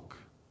cloak.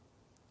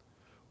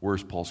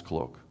 Where's Paul's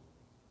cloak?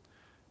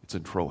 It's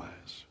in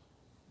Troas.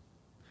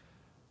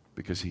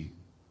 Because he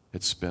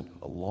had spent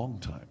a long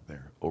time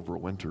there, over a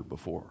winter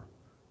before.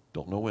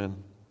 Don't know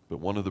when, but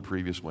one of the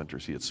previous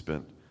winters he had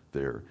spent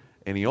there.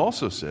 And he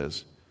also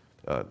says,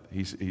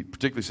 he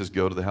particularly says,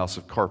 go to the house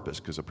of Carpus,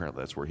 because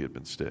apparently that's where he had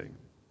been staying.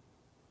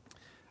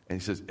 And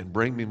he says, and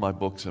bring me my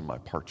books and my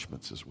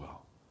parchments as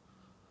well.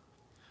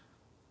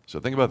 So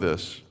think about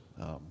this.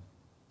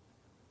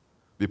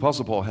 The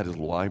Apostle Paul had his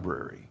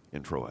library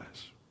in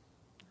Troas.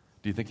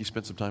 Do you think he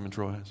spent some time in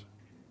Troas?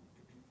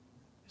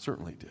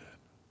 Certainly did.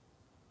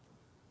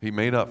 He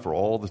made up for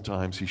all the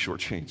times he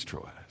shortchanged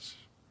Troas.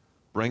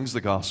 Brings the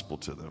gospel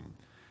to them.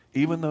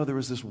 Even though there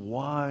was this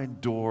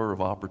wide door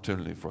of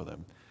opportunity for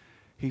them,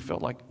 he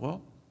felt like,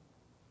 well,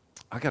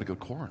 I got to go to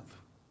Corinth.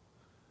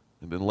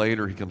 And then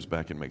later he comes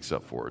back and makes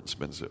up for it and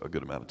spends a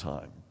good amount of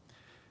time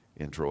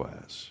in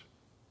Troas.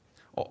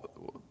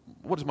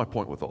 What is my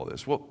point with all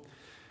this? Well,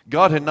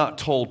 God had not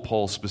told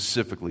Paul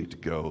specifically to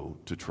go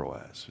to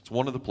Troas. It's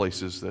one of the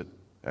places that,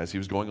 as he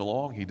was going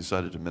along, he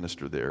decided to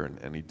minister there,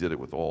 and he did it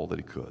with all that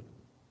he could.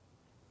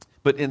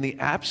 But in the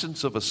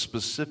absence of a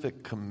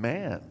specific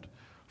command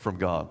from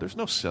God, there's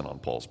no sin on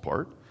Paul's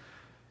part.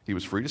 He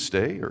was free to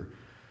stay or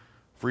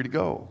free to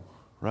go,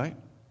 right?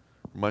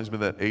 Reminds me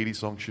of that 80s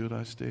song, Should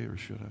I Stay or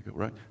Should I Go,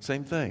 right?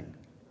 Same thing.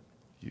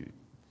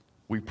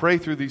 We pray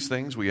through these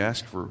things. We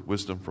ask for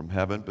wisdom from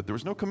heaven, but there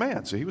was no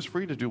command, so he was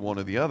free to do one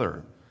or the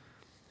other.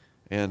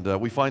 And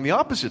we find the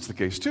opposite's the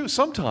case, too.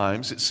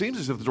 Sometimes it seems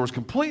as if the door's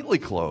completely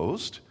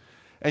closed,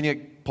 and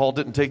yet Paul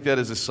didn't take that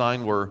as a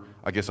sign where,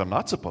 I guess I'm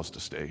not supposed to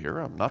stay here.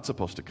 I'm not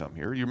supposed to come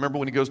here. You remember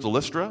when he goes to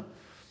Lystra,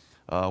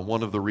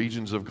 one of the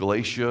regions of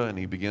Galatia, and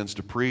he begins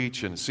to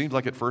preach, and it seems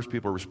like at first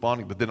people are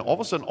responding, but then all of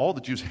a sudden all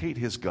the Jews hate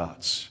his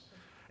guts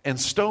and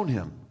stone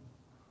him.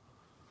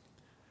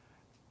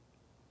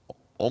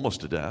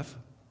 Almost to death.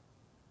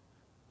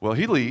 Well,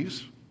 he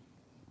leaves.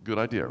 Good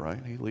idea,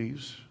 right? He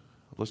leaves.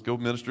 Let's go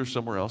minister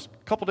somewhere else.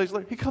 A couple days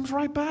later, he comes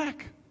right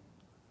back.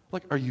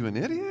 Like, are you an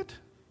idiot?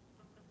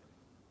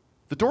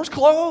 The door's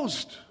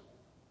closed.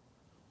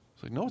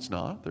 It's like, no, it's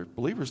not. There are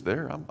believers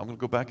there. I'm going to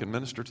go back and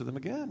minister to them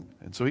again.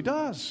 And so he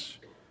does.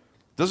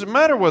 Doesn't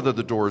matter whether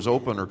the door is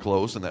open or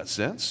closed in that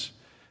sense.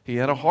 He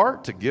had a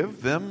heart to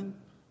give them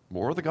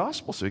more of the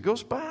gospel, so he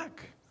goes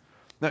back.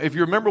 Now, if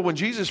you remember when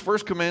Jesus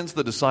first commands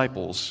the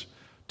disciples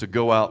to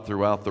go out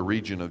throughout the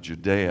region of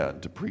Judea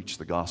and to preach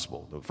the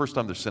gospel, the first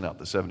time they're sent out,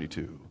 the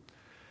 72,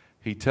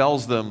 he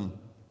tells them,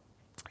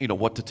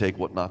 what to take,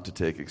 what not to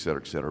take, et cetera,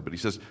 et cetera. But he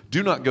says,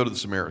 do not go to the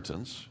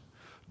Samaritans.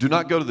 Do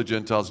not go to the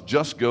Gentiles.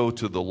 Just go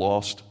to the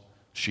lost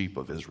sheep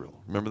of Israel.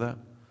 Remember that?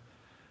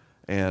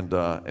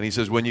 And he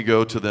says, when you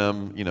go to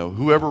them,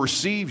 whoever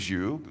receives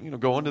you,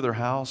 go into their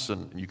house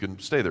and you can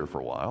stay there for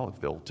a while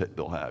if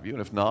they'll have you.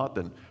 And if not,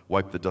 then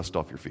wipe the dust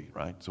off your feet,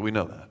 right? So we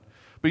know that.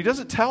 But he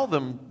doesn't tell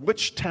them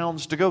which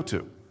towns to go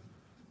to.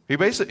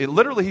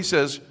 He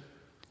says,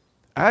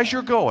 as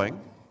you're going,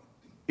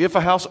 if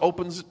a house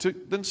opens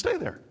then stay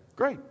there.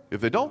 Great. If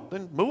they don't,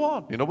 then move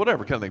on,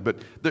 whatever kind of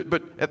thing.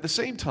 But at the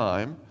same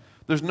time,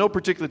 there's no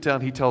particular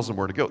town he tells them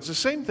where to go. It's the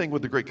same thing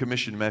with the Great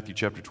Commission in Matthew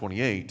chapter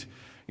 28.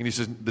 And he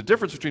says the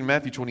difference between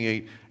Matthew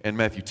 28 and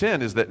Matthew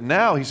 10 is that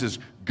now he says,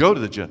 go to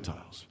the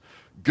Gentiles,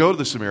 go to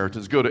the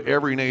Samaritans, go to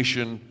every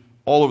nation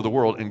all over the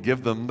world and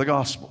give them the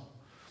gospel.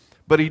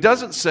 But he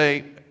doesn't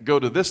say, go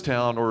to this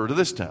town or to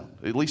this town.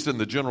 At least in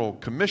the general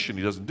commission,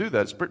 he doesn't do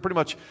that. It's pretty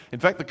much, in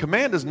fact, the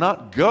command does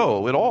not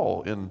go at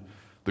all in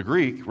the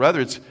Greek. Rather,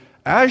 it's,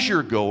 as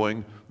you're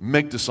going,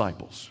 make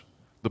disciples.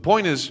 The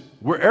point is,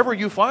 wherever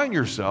you find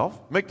yourself,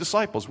 make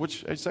disciples,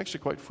 which is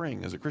actually quite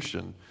freeing as a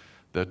Christian,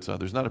 that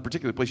there's not a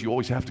particular place you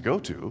always have to go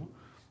to,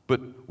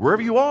 but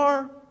wherever you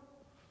are,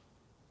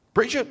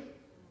 preach it.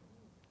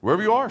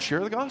 Wherever you are,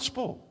 share the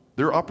gospel.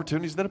 There are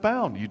opportunities that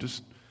abound. You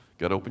just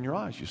got to open your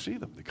eyes. You see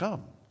them. They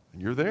come.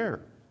 And you're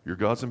there. You're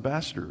God's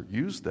ambassador.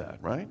 Use that,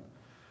 right?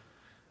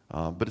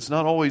 But it's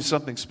not always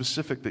something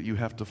specific that you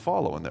have to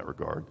follow in that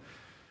regard.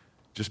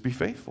 Just be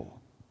faithful.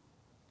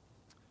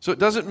 So it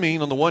doesn't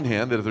mean, on the one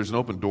hand, that if there's an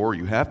open door,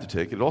 you have to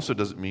take it. It also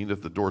doesn't mean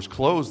if the door's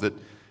closed that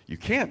you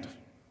can't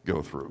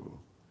go through.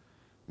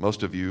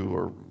 Most of you,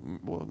 or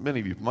many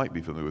of you might be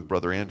familiar with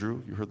Brother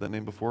Andrew. You heard that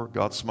name before?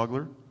 God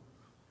Smuggler?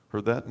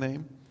 Heard that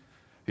name?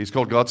 He's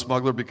called God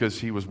Smuggler because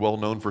he was well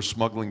known for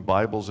smuggling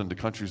Bibles into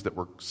countries that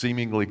were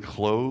seemingly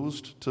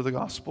closed to the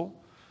gospel.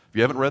 If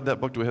you haven't read that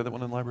book, do we have that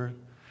one in the library?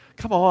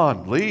 Come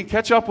on, Lee,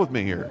 catch up with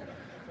me here.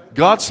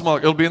 God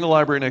Smuggler, it'll be in the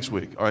library next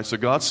week. All right, so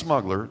God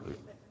Smuggler,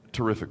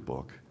 terrific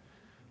book.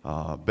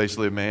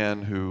 Basically a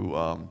man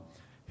who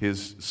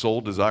his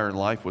sole desire in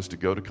life was to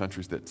go to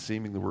countries that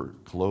seemingly were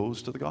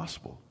closed to the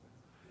gospel.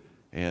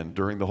 And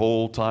during the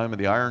whole time of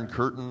the Iron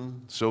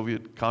Curtain,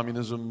 Soviet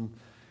communism,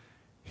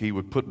 he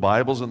would put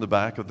Bibles in the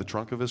back of the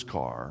trunk of his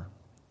car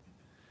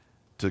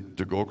to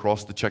go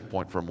across the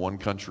checkpoint from one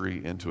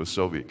country into a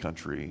Soviet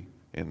country.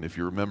 And if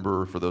you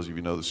remember, for those of you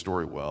who know the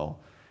story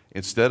well,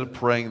 instead of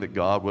praying that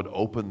God would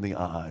open the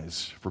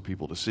eyes for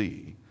people to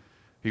see,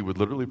 he would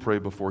literally pray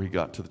before he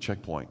got to the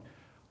checkpoint,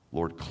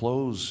 Lord,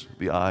 close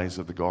the eyes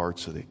of the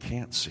guards so they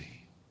can't see.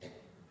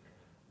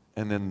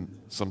 And then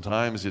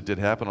sometimes it did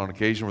happen on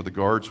occasion where the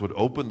guards would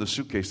open the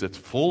suitcase that's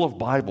full of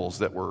Bibles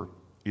that were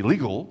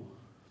illegal,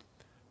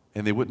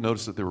 and they wouldn't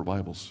notice that they were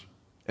Bibles.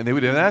 And they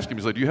would then ask him,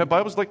 he's like, do you have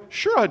Bibles? Like,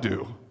 sure I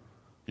do.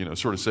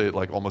 Sort of say it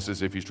like almost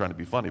as if he's trying to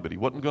be funny, but he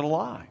wasn't going to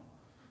lie.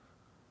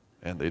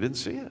 And they didn't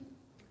see it.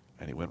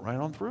 And he went right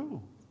on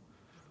through.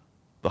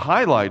 The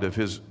highlight of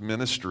his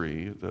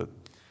ministry that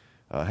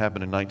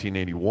happened in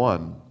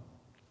 1981,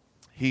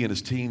 he and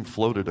his team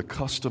floated a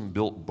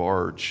custom-built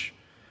barge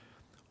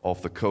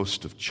off the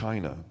coast of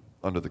China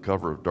under the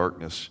cover of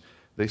darkness.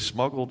 They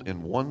smuggled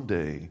in one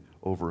day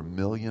over 1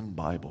 million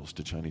Bibles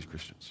to Chinese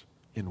Christians.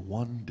 In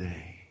one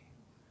day.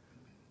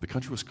 The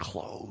country was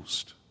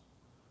closed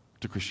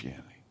to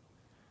Christianity.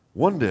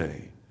 One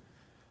day,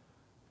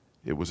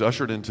 it was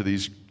ushered into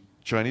these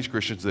Chinese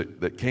Christians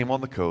that came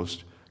on the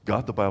coast,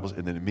 got the Bibles,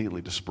 and then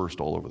immediately dispersed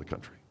all over the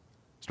country.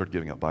 Started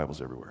giving out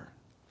Bibles everywhere.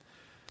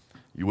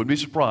 You wouldn't be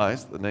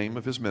surprised, the name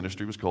of his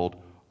ministry was called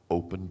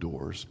Open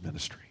Doors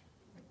Ministry.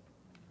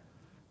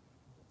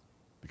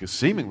 Because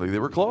seemingly they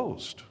were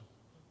closed.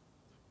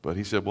 But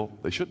he said, well,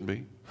 they shouldn't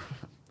be.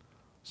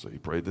 So he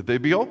prayed that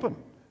they'd be open.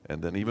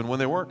 And then even when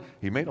they weren't,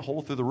 he made a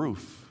hole through the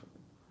roof.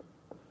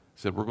 He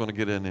said, we're going to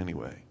get in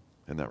anyway,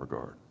 in that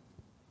regard.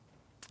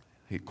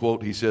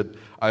 He said,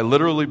 I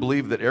literally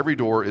believe that every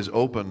door is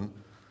open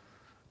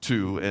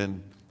to,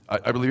 and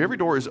I believe every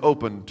door is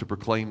open to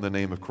proclaim the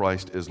name of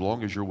Christ as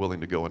long as you're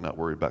willing to go and not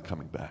worry about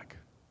coming back.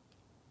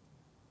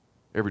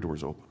 Every door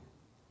is open.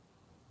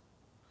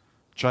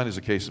 China's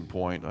a case in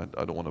point.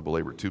 I don't want to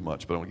belabor it too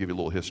much, but I want to give you a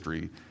little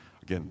history.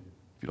 Again,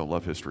 if you don't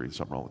love history, there's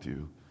something wrong with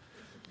you.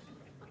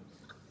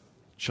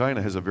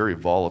 China has a very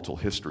volatile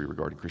history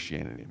regarding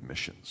Christianity and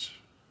missions.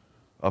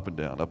 Up and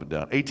down, up and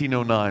down.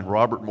 1809,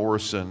 Robert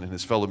Morrison and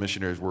his fellow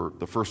missionaries were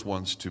the first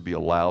ones to be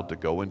allowed to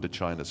go into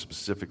China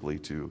specifically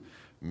to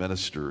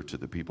minister to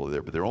the people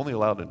there. But they're only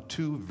allowed in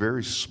 2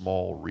 very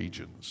small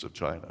regions of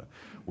China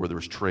where there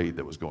was trade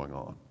that was going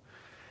on.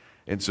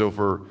 And so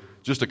for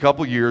just a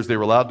couple years, they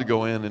were allowed to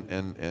go in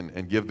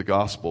and give the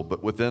gospel.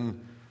 But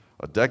within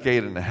a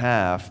decade and a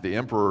half, the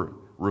emperor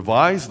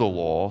revised the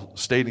law,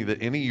 stating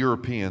that any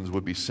Europeans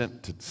would be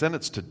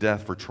sentenced to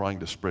death for trying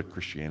to spread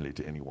Christianity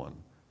to anyone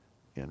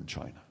in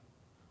China.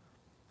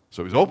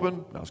 So he's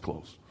open, now it's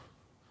closed.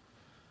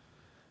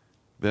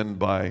 Then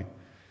by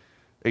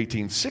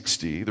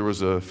 1860, there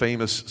was a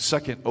famous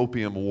Second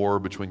Opium War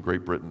between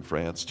Great Britain,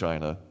 France,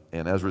 China,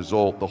 and as a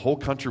result, the whole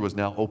country was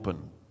now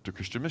open to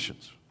Christian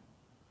missions.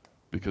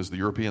 Because the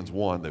Europeans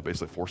won, they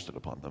basically forced it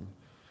upon them.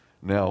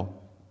 Now,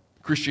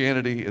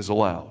 Christianity is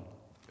allowed.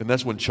 And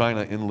that's when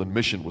China Inland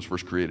Mission was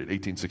first created,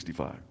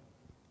 1865.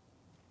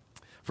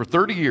 For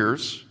 30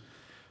 years,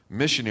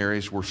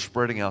 missionaries were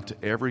spreading out to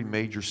every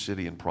major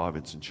city and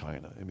province in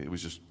China. I mean, it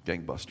was just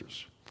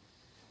gangbusters.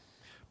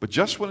 But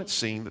just when it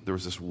seemed that there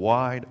was this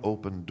wide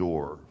open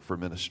door for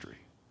ministry,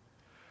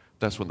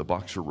 that's when the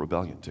Boxer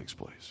Rebellion takes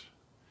place.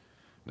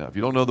 Now, if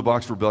you don't know the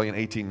Boxer Rebellion,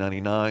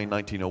 1899,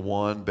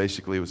 1901,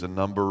 basically it was a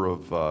number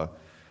of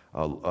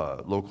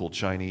local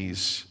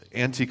Chinese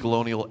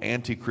anti-colonial,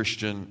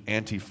 anti-Christian,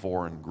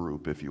 anti-foreign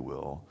group, if you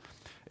will.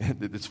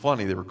 And it's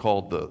funny, they were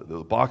called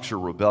the Boxer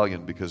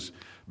Rebellion because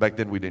back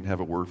then we didn't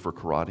have a word for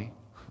karate.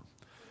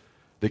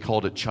 They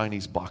called it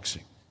Chinese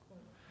boxing.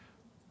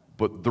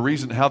 But the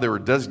reason how they were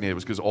designated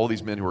was because all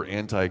these men who were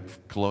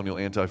anti-colonial,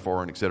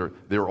 anti-foreign, etc.,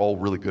 they were all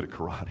really good at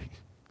karate.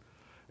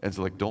 And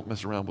so don't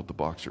mess around with the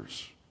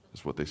boxers,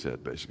 is what they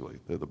said, basically.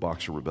 They're the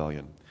Boxer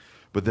Rebellion.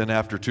 But then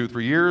after 2 or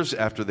 3 years,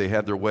 after they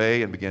had their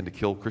way and began to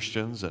kill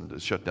Christians and to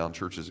shut down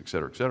churches,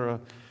 etc.,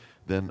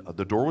 then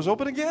the door was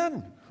open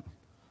again.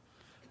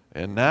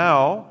 And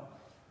now,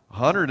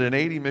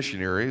 180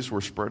 missionaries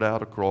were spread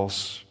out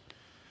across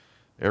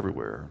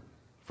everywhere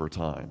for a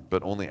time.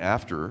 But only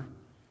after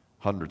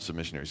hundreds of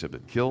missionaries had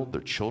been killed,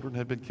 their children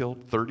had been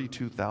killed,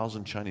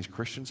 32,000 Chinese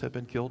Christians had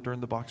been killed during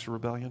the Boxer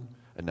Rebellion,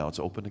 and now it's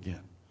open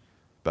again.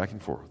 Back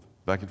and forth.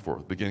 Back and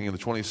forth. Beginning of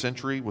the 20th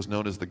century was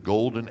known as the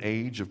golden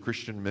age of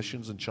Christian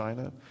missions in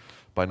China.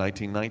 By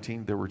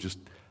 1919, there were just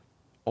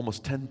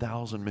almost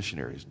 10,000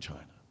 missionaries in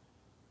China.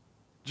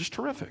 Just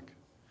terrific.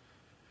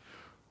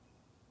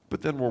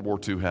 But then World War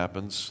II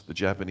happens. The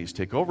Japanese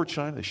take over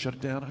China. They shut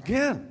it down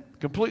again.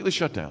 Completely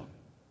shut down.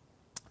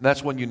 And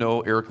that's when you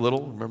know Eric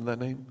Liddell. Remember that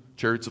name?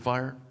 Chariots of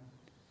Fire.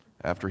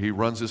 After he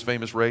runs his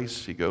famous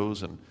race, he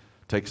goes and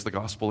takes the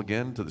gospel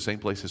again to the same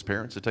place his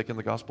parents had taken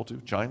the gospel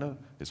to, China,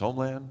 his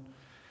homeland.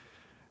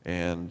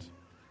 And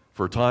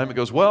for a time it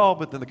goes well,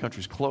 but then the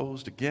country's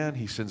closed again.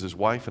 He sends his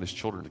wife and his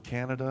children to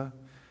Canada.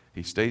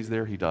 He stays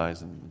there. He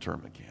dies in an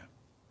internment camp.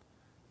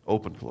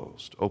 Open,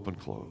 closed, open,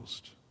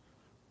 closed.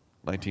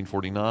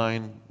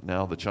 1949,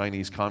 now the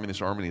Chinese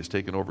Communist Army has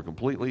taken over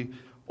completely.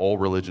 All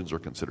religions are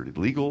considered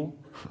illegal.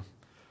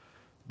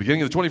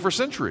 Beginning of the 21st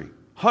century,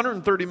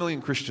 130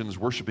 million Christians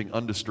worshiping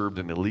undisturbed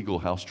in illegal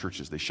house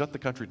churches. They shut the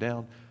country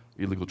down.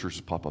 Illegal churches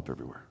pop up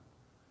everywhere.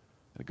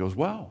 And it goes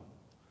well.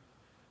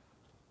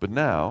 But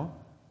now,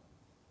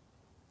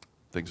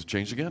 things have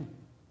changed again.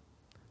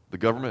 The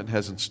government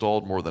has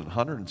installed more than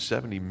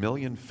 170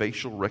 million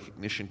facial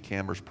recognition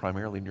cameras,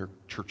 primarily near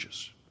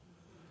churches,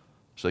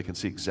 so they can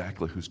see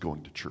exactly who's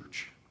going to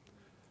church,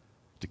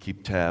 to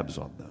keep tabs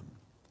on them.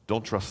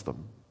 Don't trust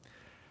them.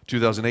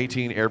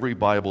 2018, every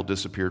Bible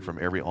disappeared from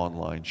every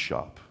online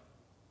shop.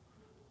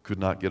 Could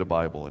not get a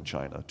Bible in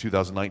China.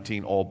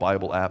 2019, all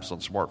Bible apps on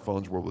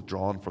smartphones were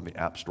withdrawn from the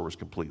app stores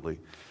completely.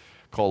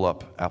 Call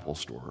up Apple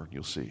Store, and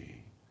you'll see.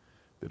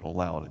 They don't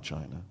allow it in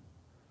China.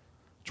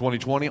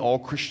 2020, all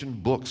Christian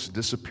books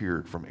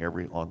disappeared from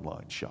every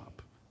online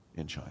shop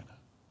in China.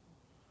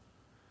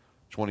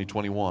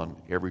 2021,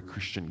 every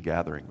Christian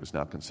gathering was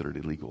now considered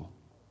illegal.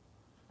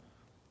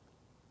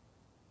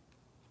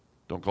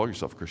 Don't call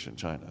yourself a Christian in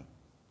China.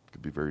 It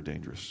could be very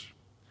dangerous.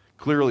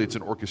 Clearly, it's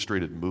an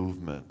orchestrated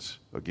movement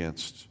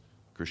against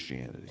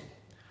Christianity.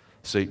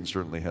 Satan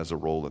certainly has a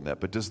role in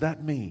that. But does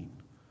that mean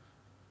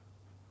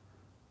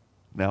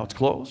now it's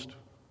closed?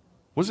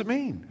 What does it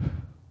mean?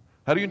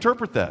 How do you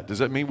interpret that? Does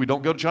that mean we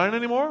don't go to China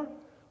anymore?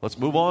 Let's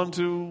move on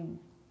to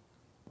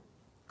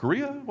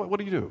Korea? What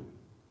do you do?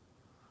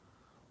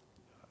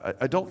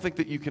 I don't think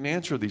that you can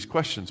answer these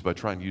questions by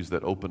trying to use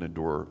that open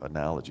door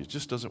analogy. It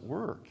just doesn't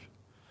work.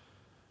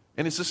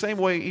 And it's the same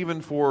way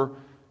even for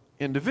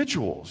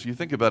individuals. You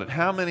think about it.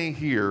 How many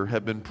here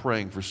have been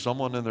praying for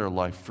someone in their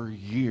life for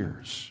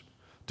years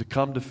to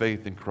come to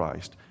faith in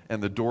Christ,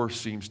 and the door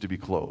seems to be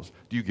closed?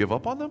 Do you give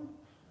up on them?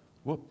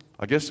 Well,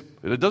 I guess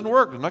it doesn't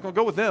work. I'm not going to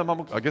go with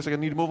them. I guess I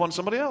need to move on to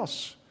somebody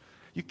else.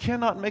 You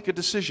cannot make a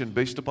decision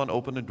based upon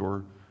open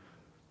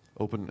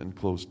and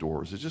closed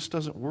doors. It just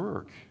doesn't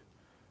work.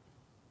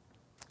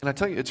 And I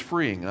tell you, it's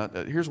freeing.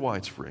 Here's why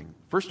it's freeing.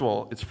 First of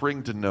all, it's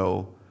freeing to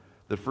know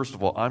that, first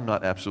of all, I'm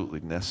not absolutely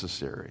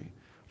necessary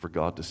for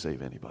God to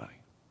save anybody.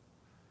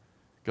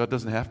 God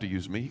doesn't have to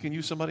use me. He can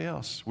use somebody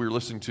else. We were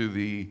listening to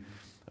the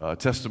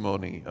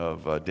testimony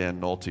of Dan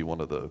Nolte,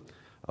 one of the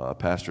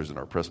pastors in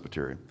our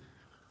presbytery.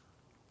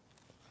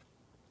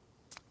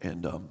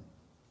 And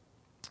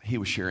he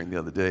was sharing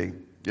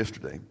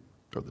yesterday,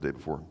 or the day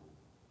before,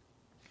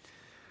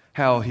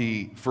 how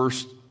he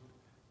first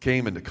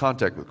came into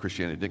contact with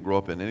Christianity, didn't grow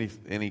up in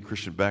any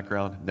Christian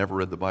background, never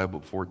read the Bible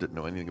before, didn't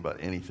know anything about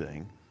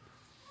anything.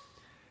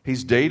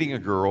 He's dating a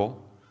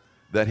girl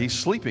that he's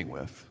sleeping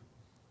with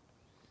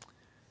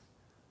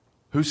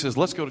who says,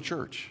 let's go to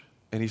church.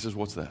 And he says,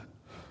 what's that?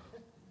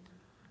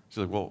 She's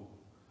like, well,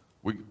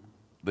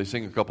 they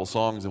sing a couple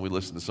songs and we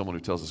listen to someone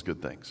who tells us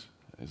good things.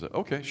 And he's like,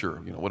 okay, sure,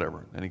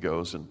 whatever. And he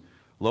goes, and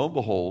lo and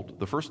behold,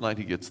 the first night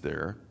he gets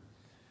there,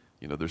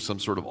 there's some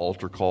sort of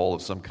altar call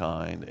of some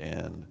kind,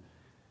 and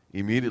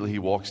immediately he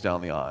walks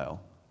down the aisle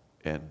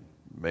and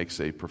makes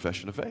a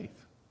profession of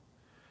faith.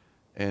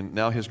 And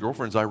now his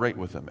girlfriend's irate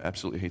with him,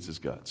 absolutely hates his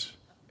guts,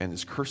 and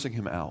is cursing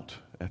him out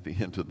at the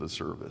end of the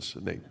service.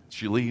 And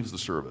she leaves the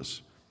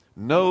service.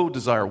 No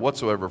desire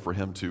whatsoever for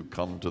him to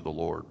come to the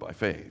Lord by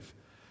faith.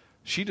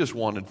 She just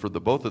wanted for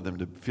the both of them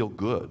to feel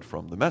good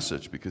from the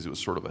message because it was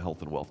sort of a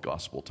health and wealth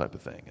gospel type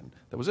of thing, and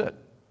that was it.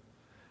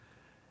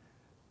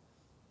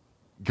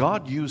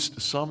 God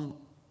used some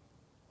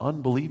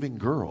unbelieving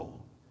girl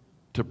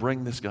to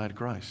bring this guy to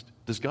Christ.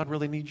 Does God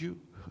really need you?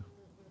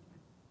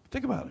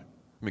 Think about it.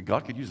 I mean,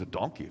 God could use a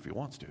donkey if he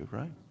wants to,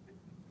 right?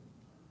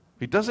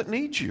 He doesn't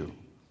need you.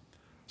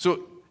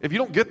 So if you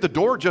don't get the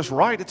door just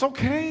right, it's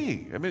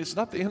okay. I mean, it's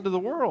not the end of the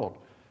world.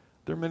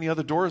 There are many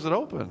other doors that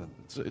open.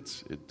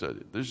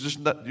 There's just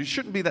not, there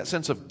shouldn't be that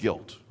sense of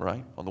guilt,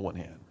 right, on the one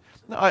hand.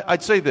 Now,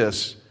 I'd say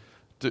this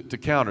to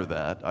counter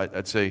that.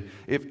 I'd say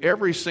if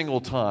every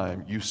single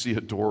time you see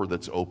a door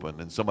that's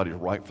open and somebody's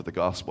ripe for the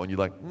gospel and you're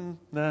like,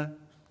 nah,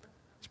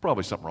 there's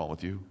probably something wrong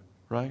with you,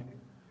 right?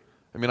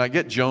 I mean, I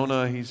get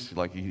Jonah. He's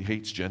like, he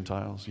hates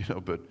Gentiles,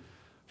 but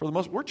for the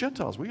most, we're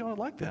Gentiles. We ought to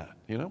like that,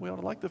 We ought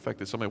to like the fact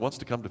that somebody wants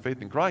to come to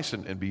faith in Christ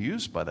and be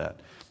used by that.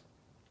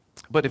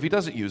 But if he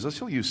doesn't use us,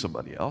 he'll use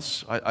somebody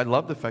else. I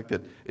love the fact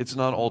that it's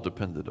not all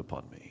dependent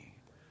upon me.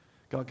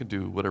 God can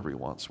do whatever he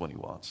wants when he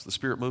wants. The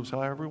Spirit moves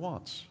however he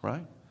wants,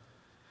 right?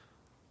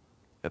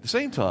 At the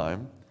same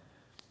time,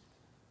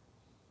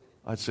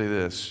 I'd say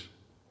this.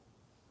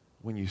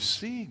 When you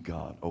see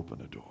God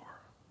open a door,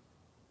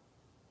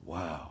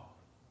 wow,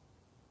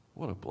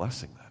 what a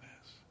blessing that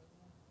is.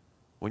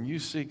 When you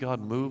see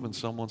God move in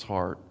someone's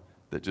heart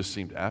that just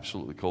seemed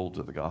absolutely cold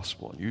to the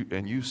gospel,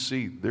 and you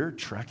see they're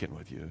trekking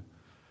with you,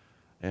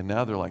 and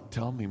now they're like,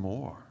 tell me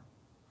more.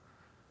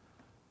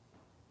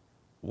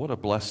 What a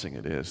blessing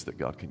it is that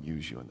God can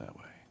use you in that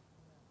way.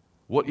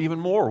 What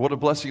a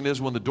blessing it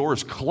is when the door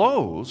is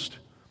closed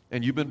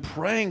and you've been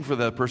praying for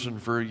that person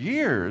for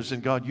years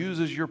and God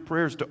uses your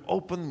prayers to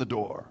open the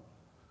door.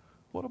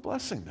 What a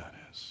blessing that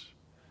is.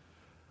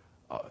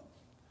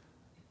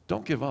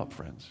 Don't give up,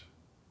 friends.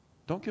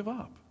 Don't give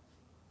up.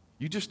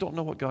 You just don't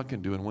know what God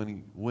can do and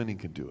when he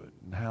can do it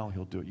and how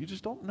he'll do it. You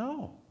just don't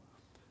know.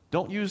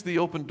 Don't use the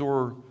open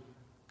door,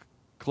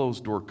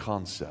 closed door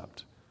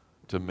concept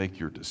to make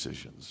your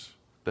decisions.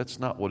 That's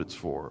not what it's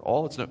for.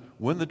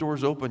 When the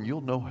door's open,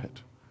 you'll know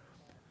it.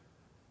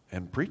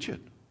 And preach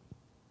it.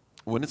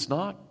 When it's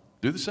not,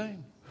 do the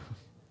same.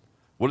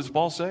 What does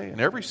Paul say? In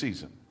every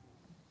season.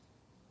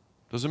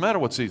 Doesn't matter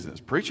what season it is.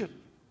 Preach it.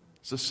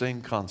 It's the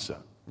same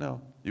concept.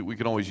 Now, we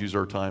can always use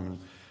our time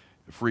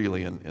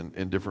freely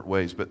in different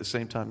ways, but at the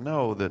same time,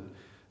 know that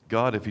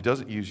God, if he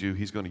doesn't use you,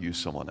 he's going to use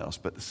someone else.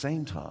 But at the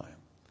same time,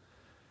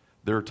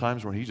 there are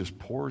times when he just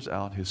pours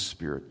out his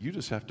Spirit. You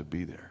just have to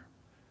be there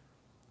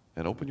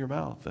and open your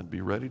mouth and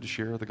be ready to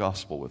share the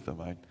gospel with them.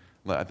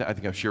 I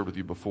think I've shared with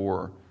you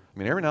before. I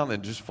mean, every now and then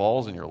it just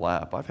falls in your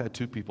lap. I've had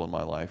two people in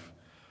my life.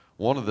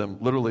 One of them,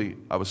 literally,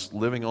 I was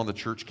living on the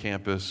church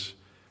campus.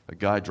 A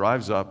guy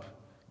drives up,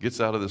 gets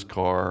out of this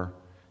car.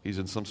 He's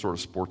in some sort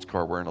of sports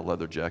car wearing a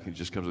leather jacket. He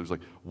just comes up, he's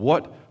like,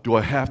 what do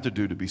I have to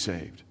do to be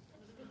saved?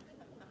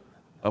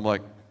 I'm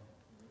like,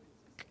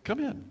 come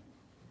in.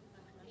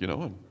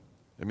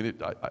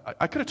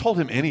 I could have told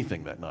him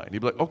anything that night. He'd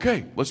be like,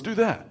 okay, let's do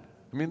that.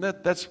 I mean,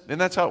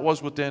 that's how it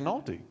was with Dan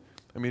Nolte.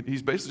 I mean,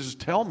 he's basically just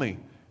tell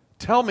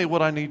me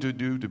what I need to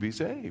do to be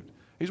saved.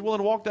 He's willing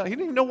to walk down. He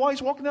didn't even know why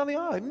he's walking down the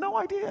aisle. He had no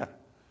idea.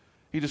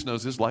 He just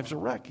knows his life's a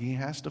wreck. He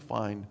has to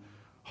find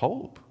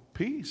hope,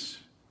 peace,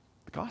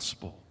 the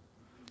gospel.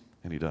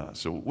 And he does.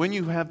 So when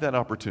you have that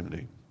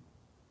opportunity,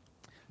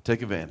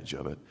 take advantage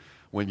of it.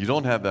 When you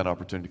don't have that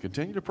opportunity,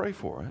 continue to pray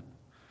for it.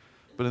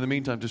 But in the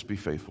meantime, just be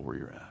faithful where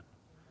you're at.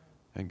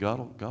 And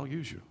God will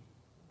use you.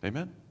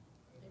 Amen?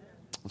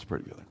 Let's pray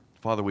together.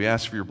 Father, we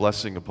ask for your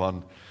blessing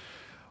upon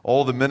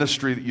all the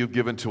ministry that you've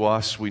given to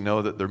us. We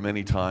know that there are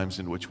many times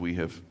in which we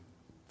have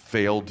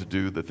failed to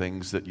do the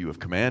things that you have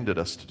commanded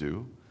us to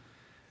do.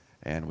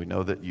 And we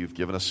know that you've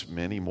given us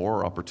many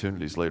more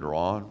opportunities later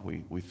on.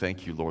 We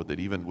thank you, Lord, that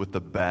even with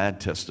the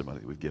bad testimony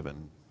that we've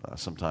given,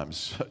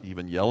 sometimes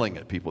even yelling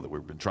at people that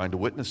we've been trying to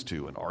witness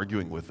to and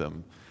arguing with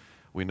them,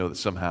 we know that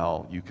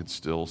somehow you can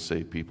still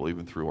save people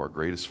even through our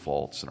greatest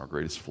faults and our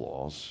greatest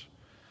flaws.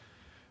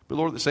 But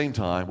Lord, at the same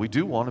time, we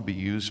do want to be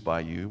used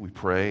by you. We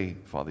pray,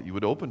 Father, that you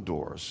would open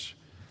doors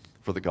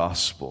for the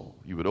gospel.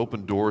 You would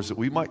open doors that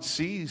we might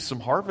see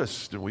some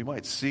harvest and we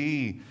might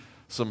see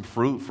some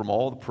fruit from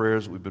all the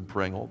prayers that we've been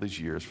praying all these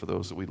years for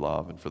those that we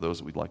love and for those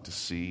that we'd like to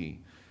see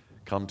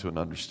come to an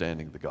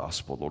understanding of the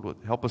gospel. Lord,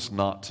 help us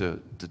not to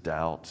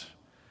doubt.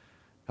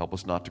 Help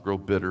us not to grow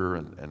bitter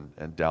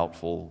and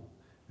doubtful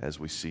as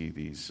we see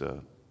these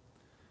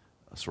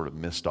sort of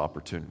missed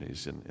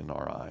opportunities in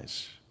our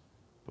eyes.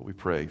 But we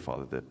pray,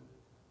 Father, that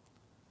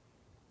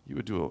you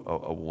would do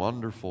a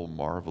wonderful,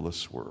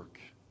 marvelous work.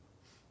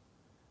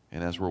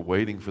 And as we're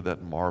waiting for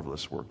that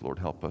marvelous work, Lord,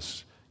 help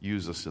us,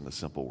 use us in the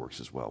simple works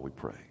as well, we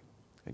pray.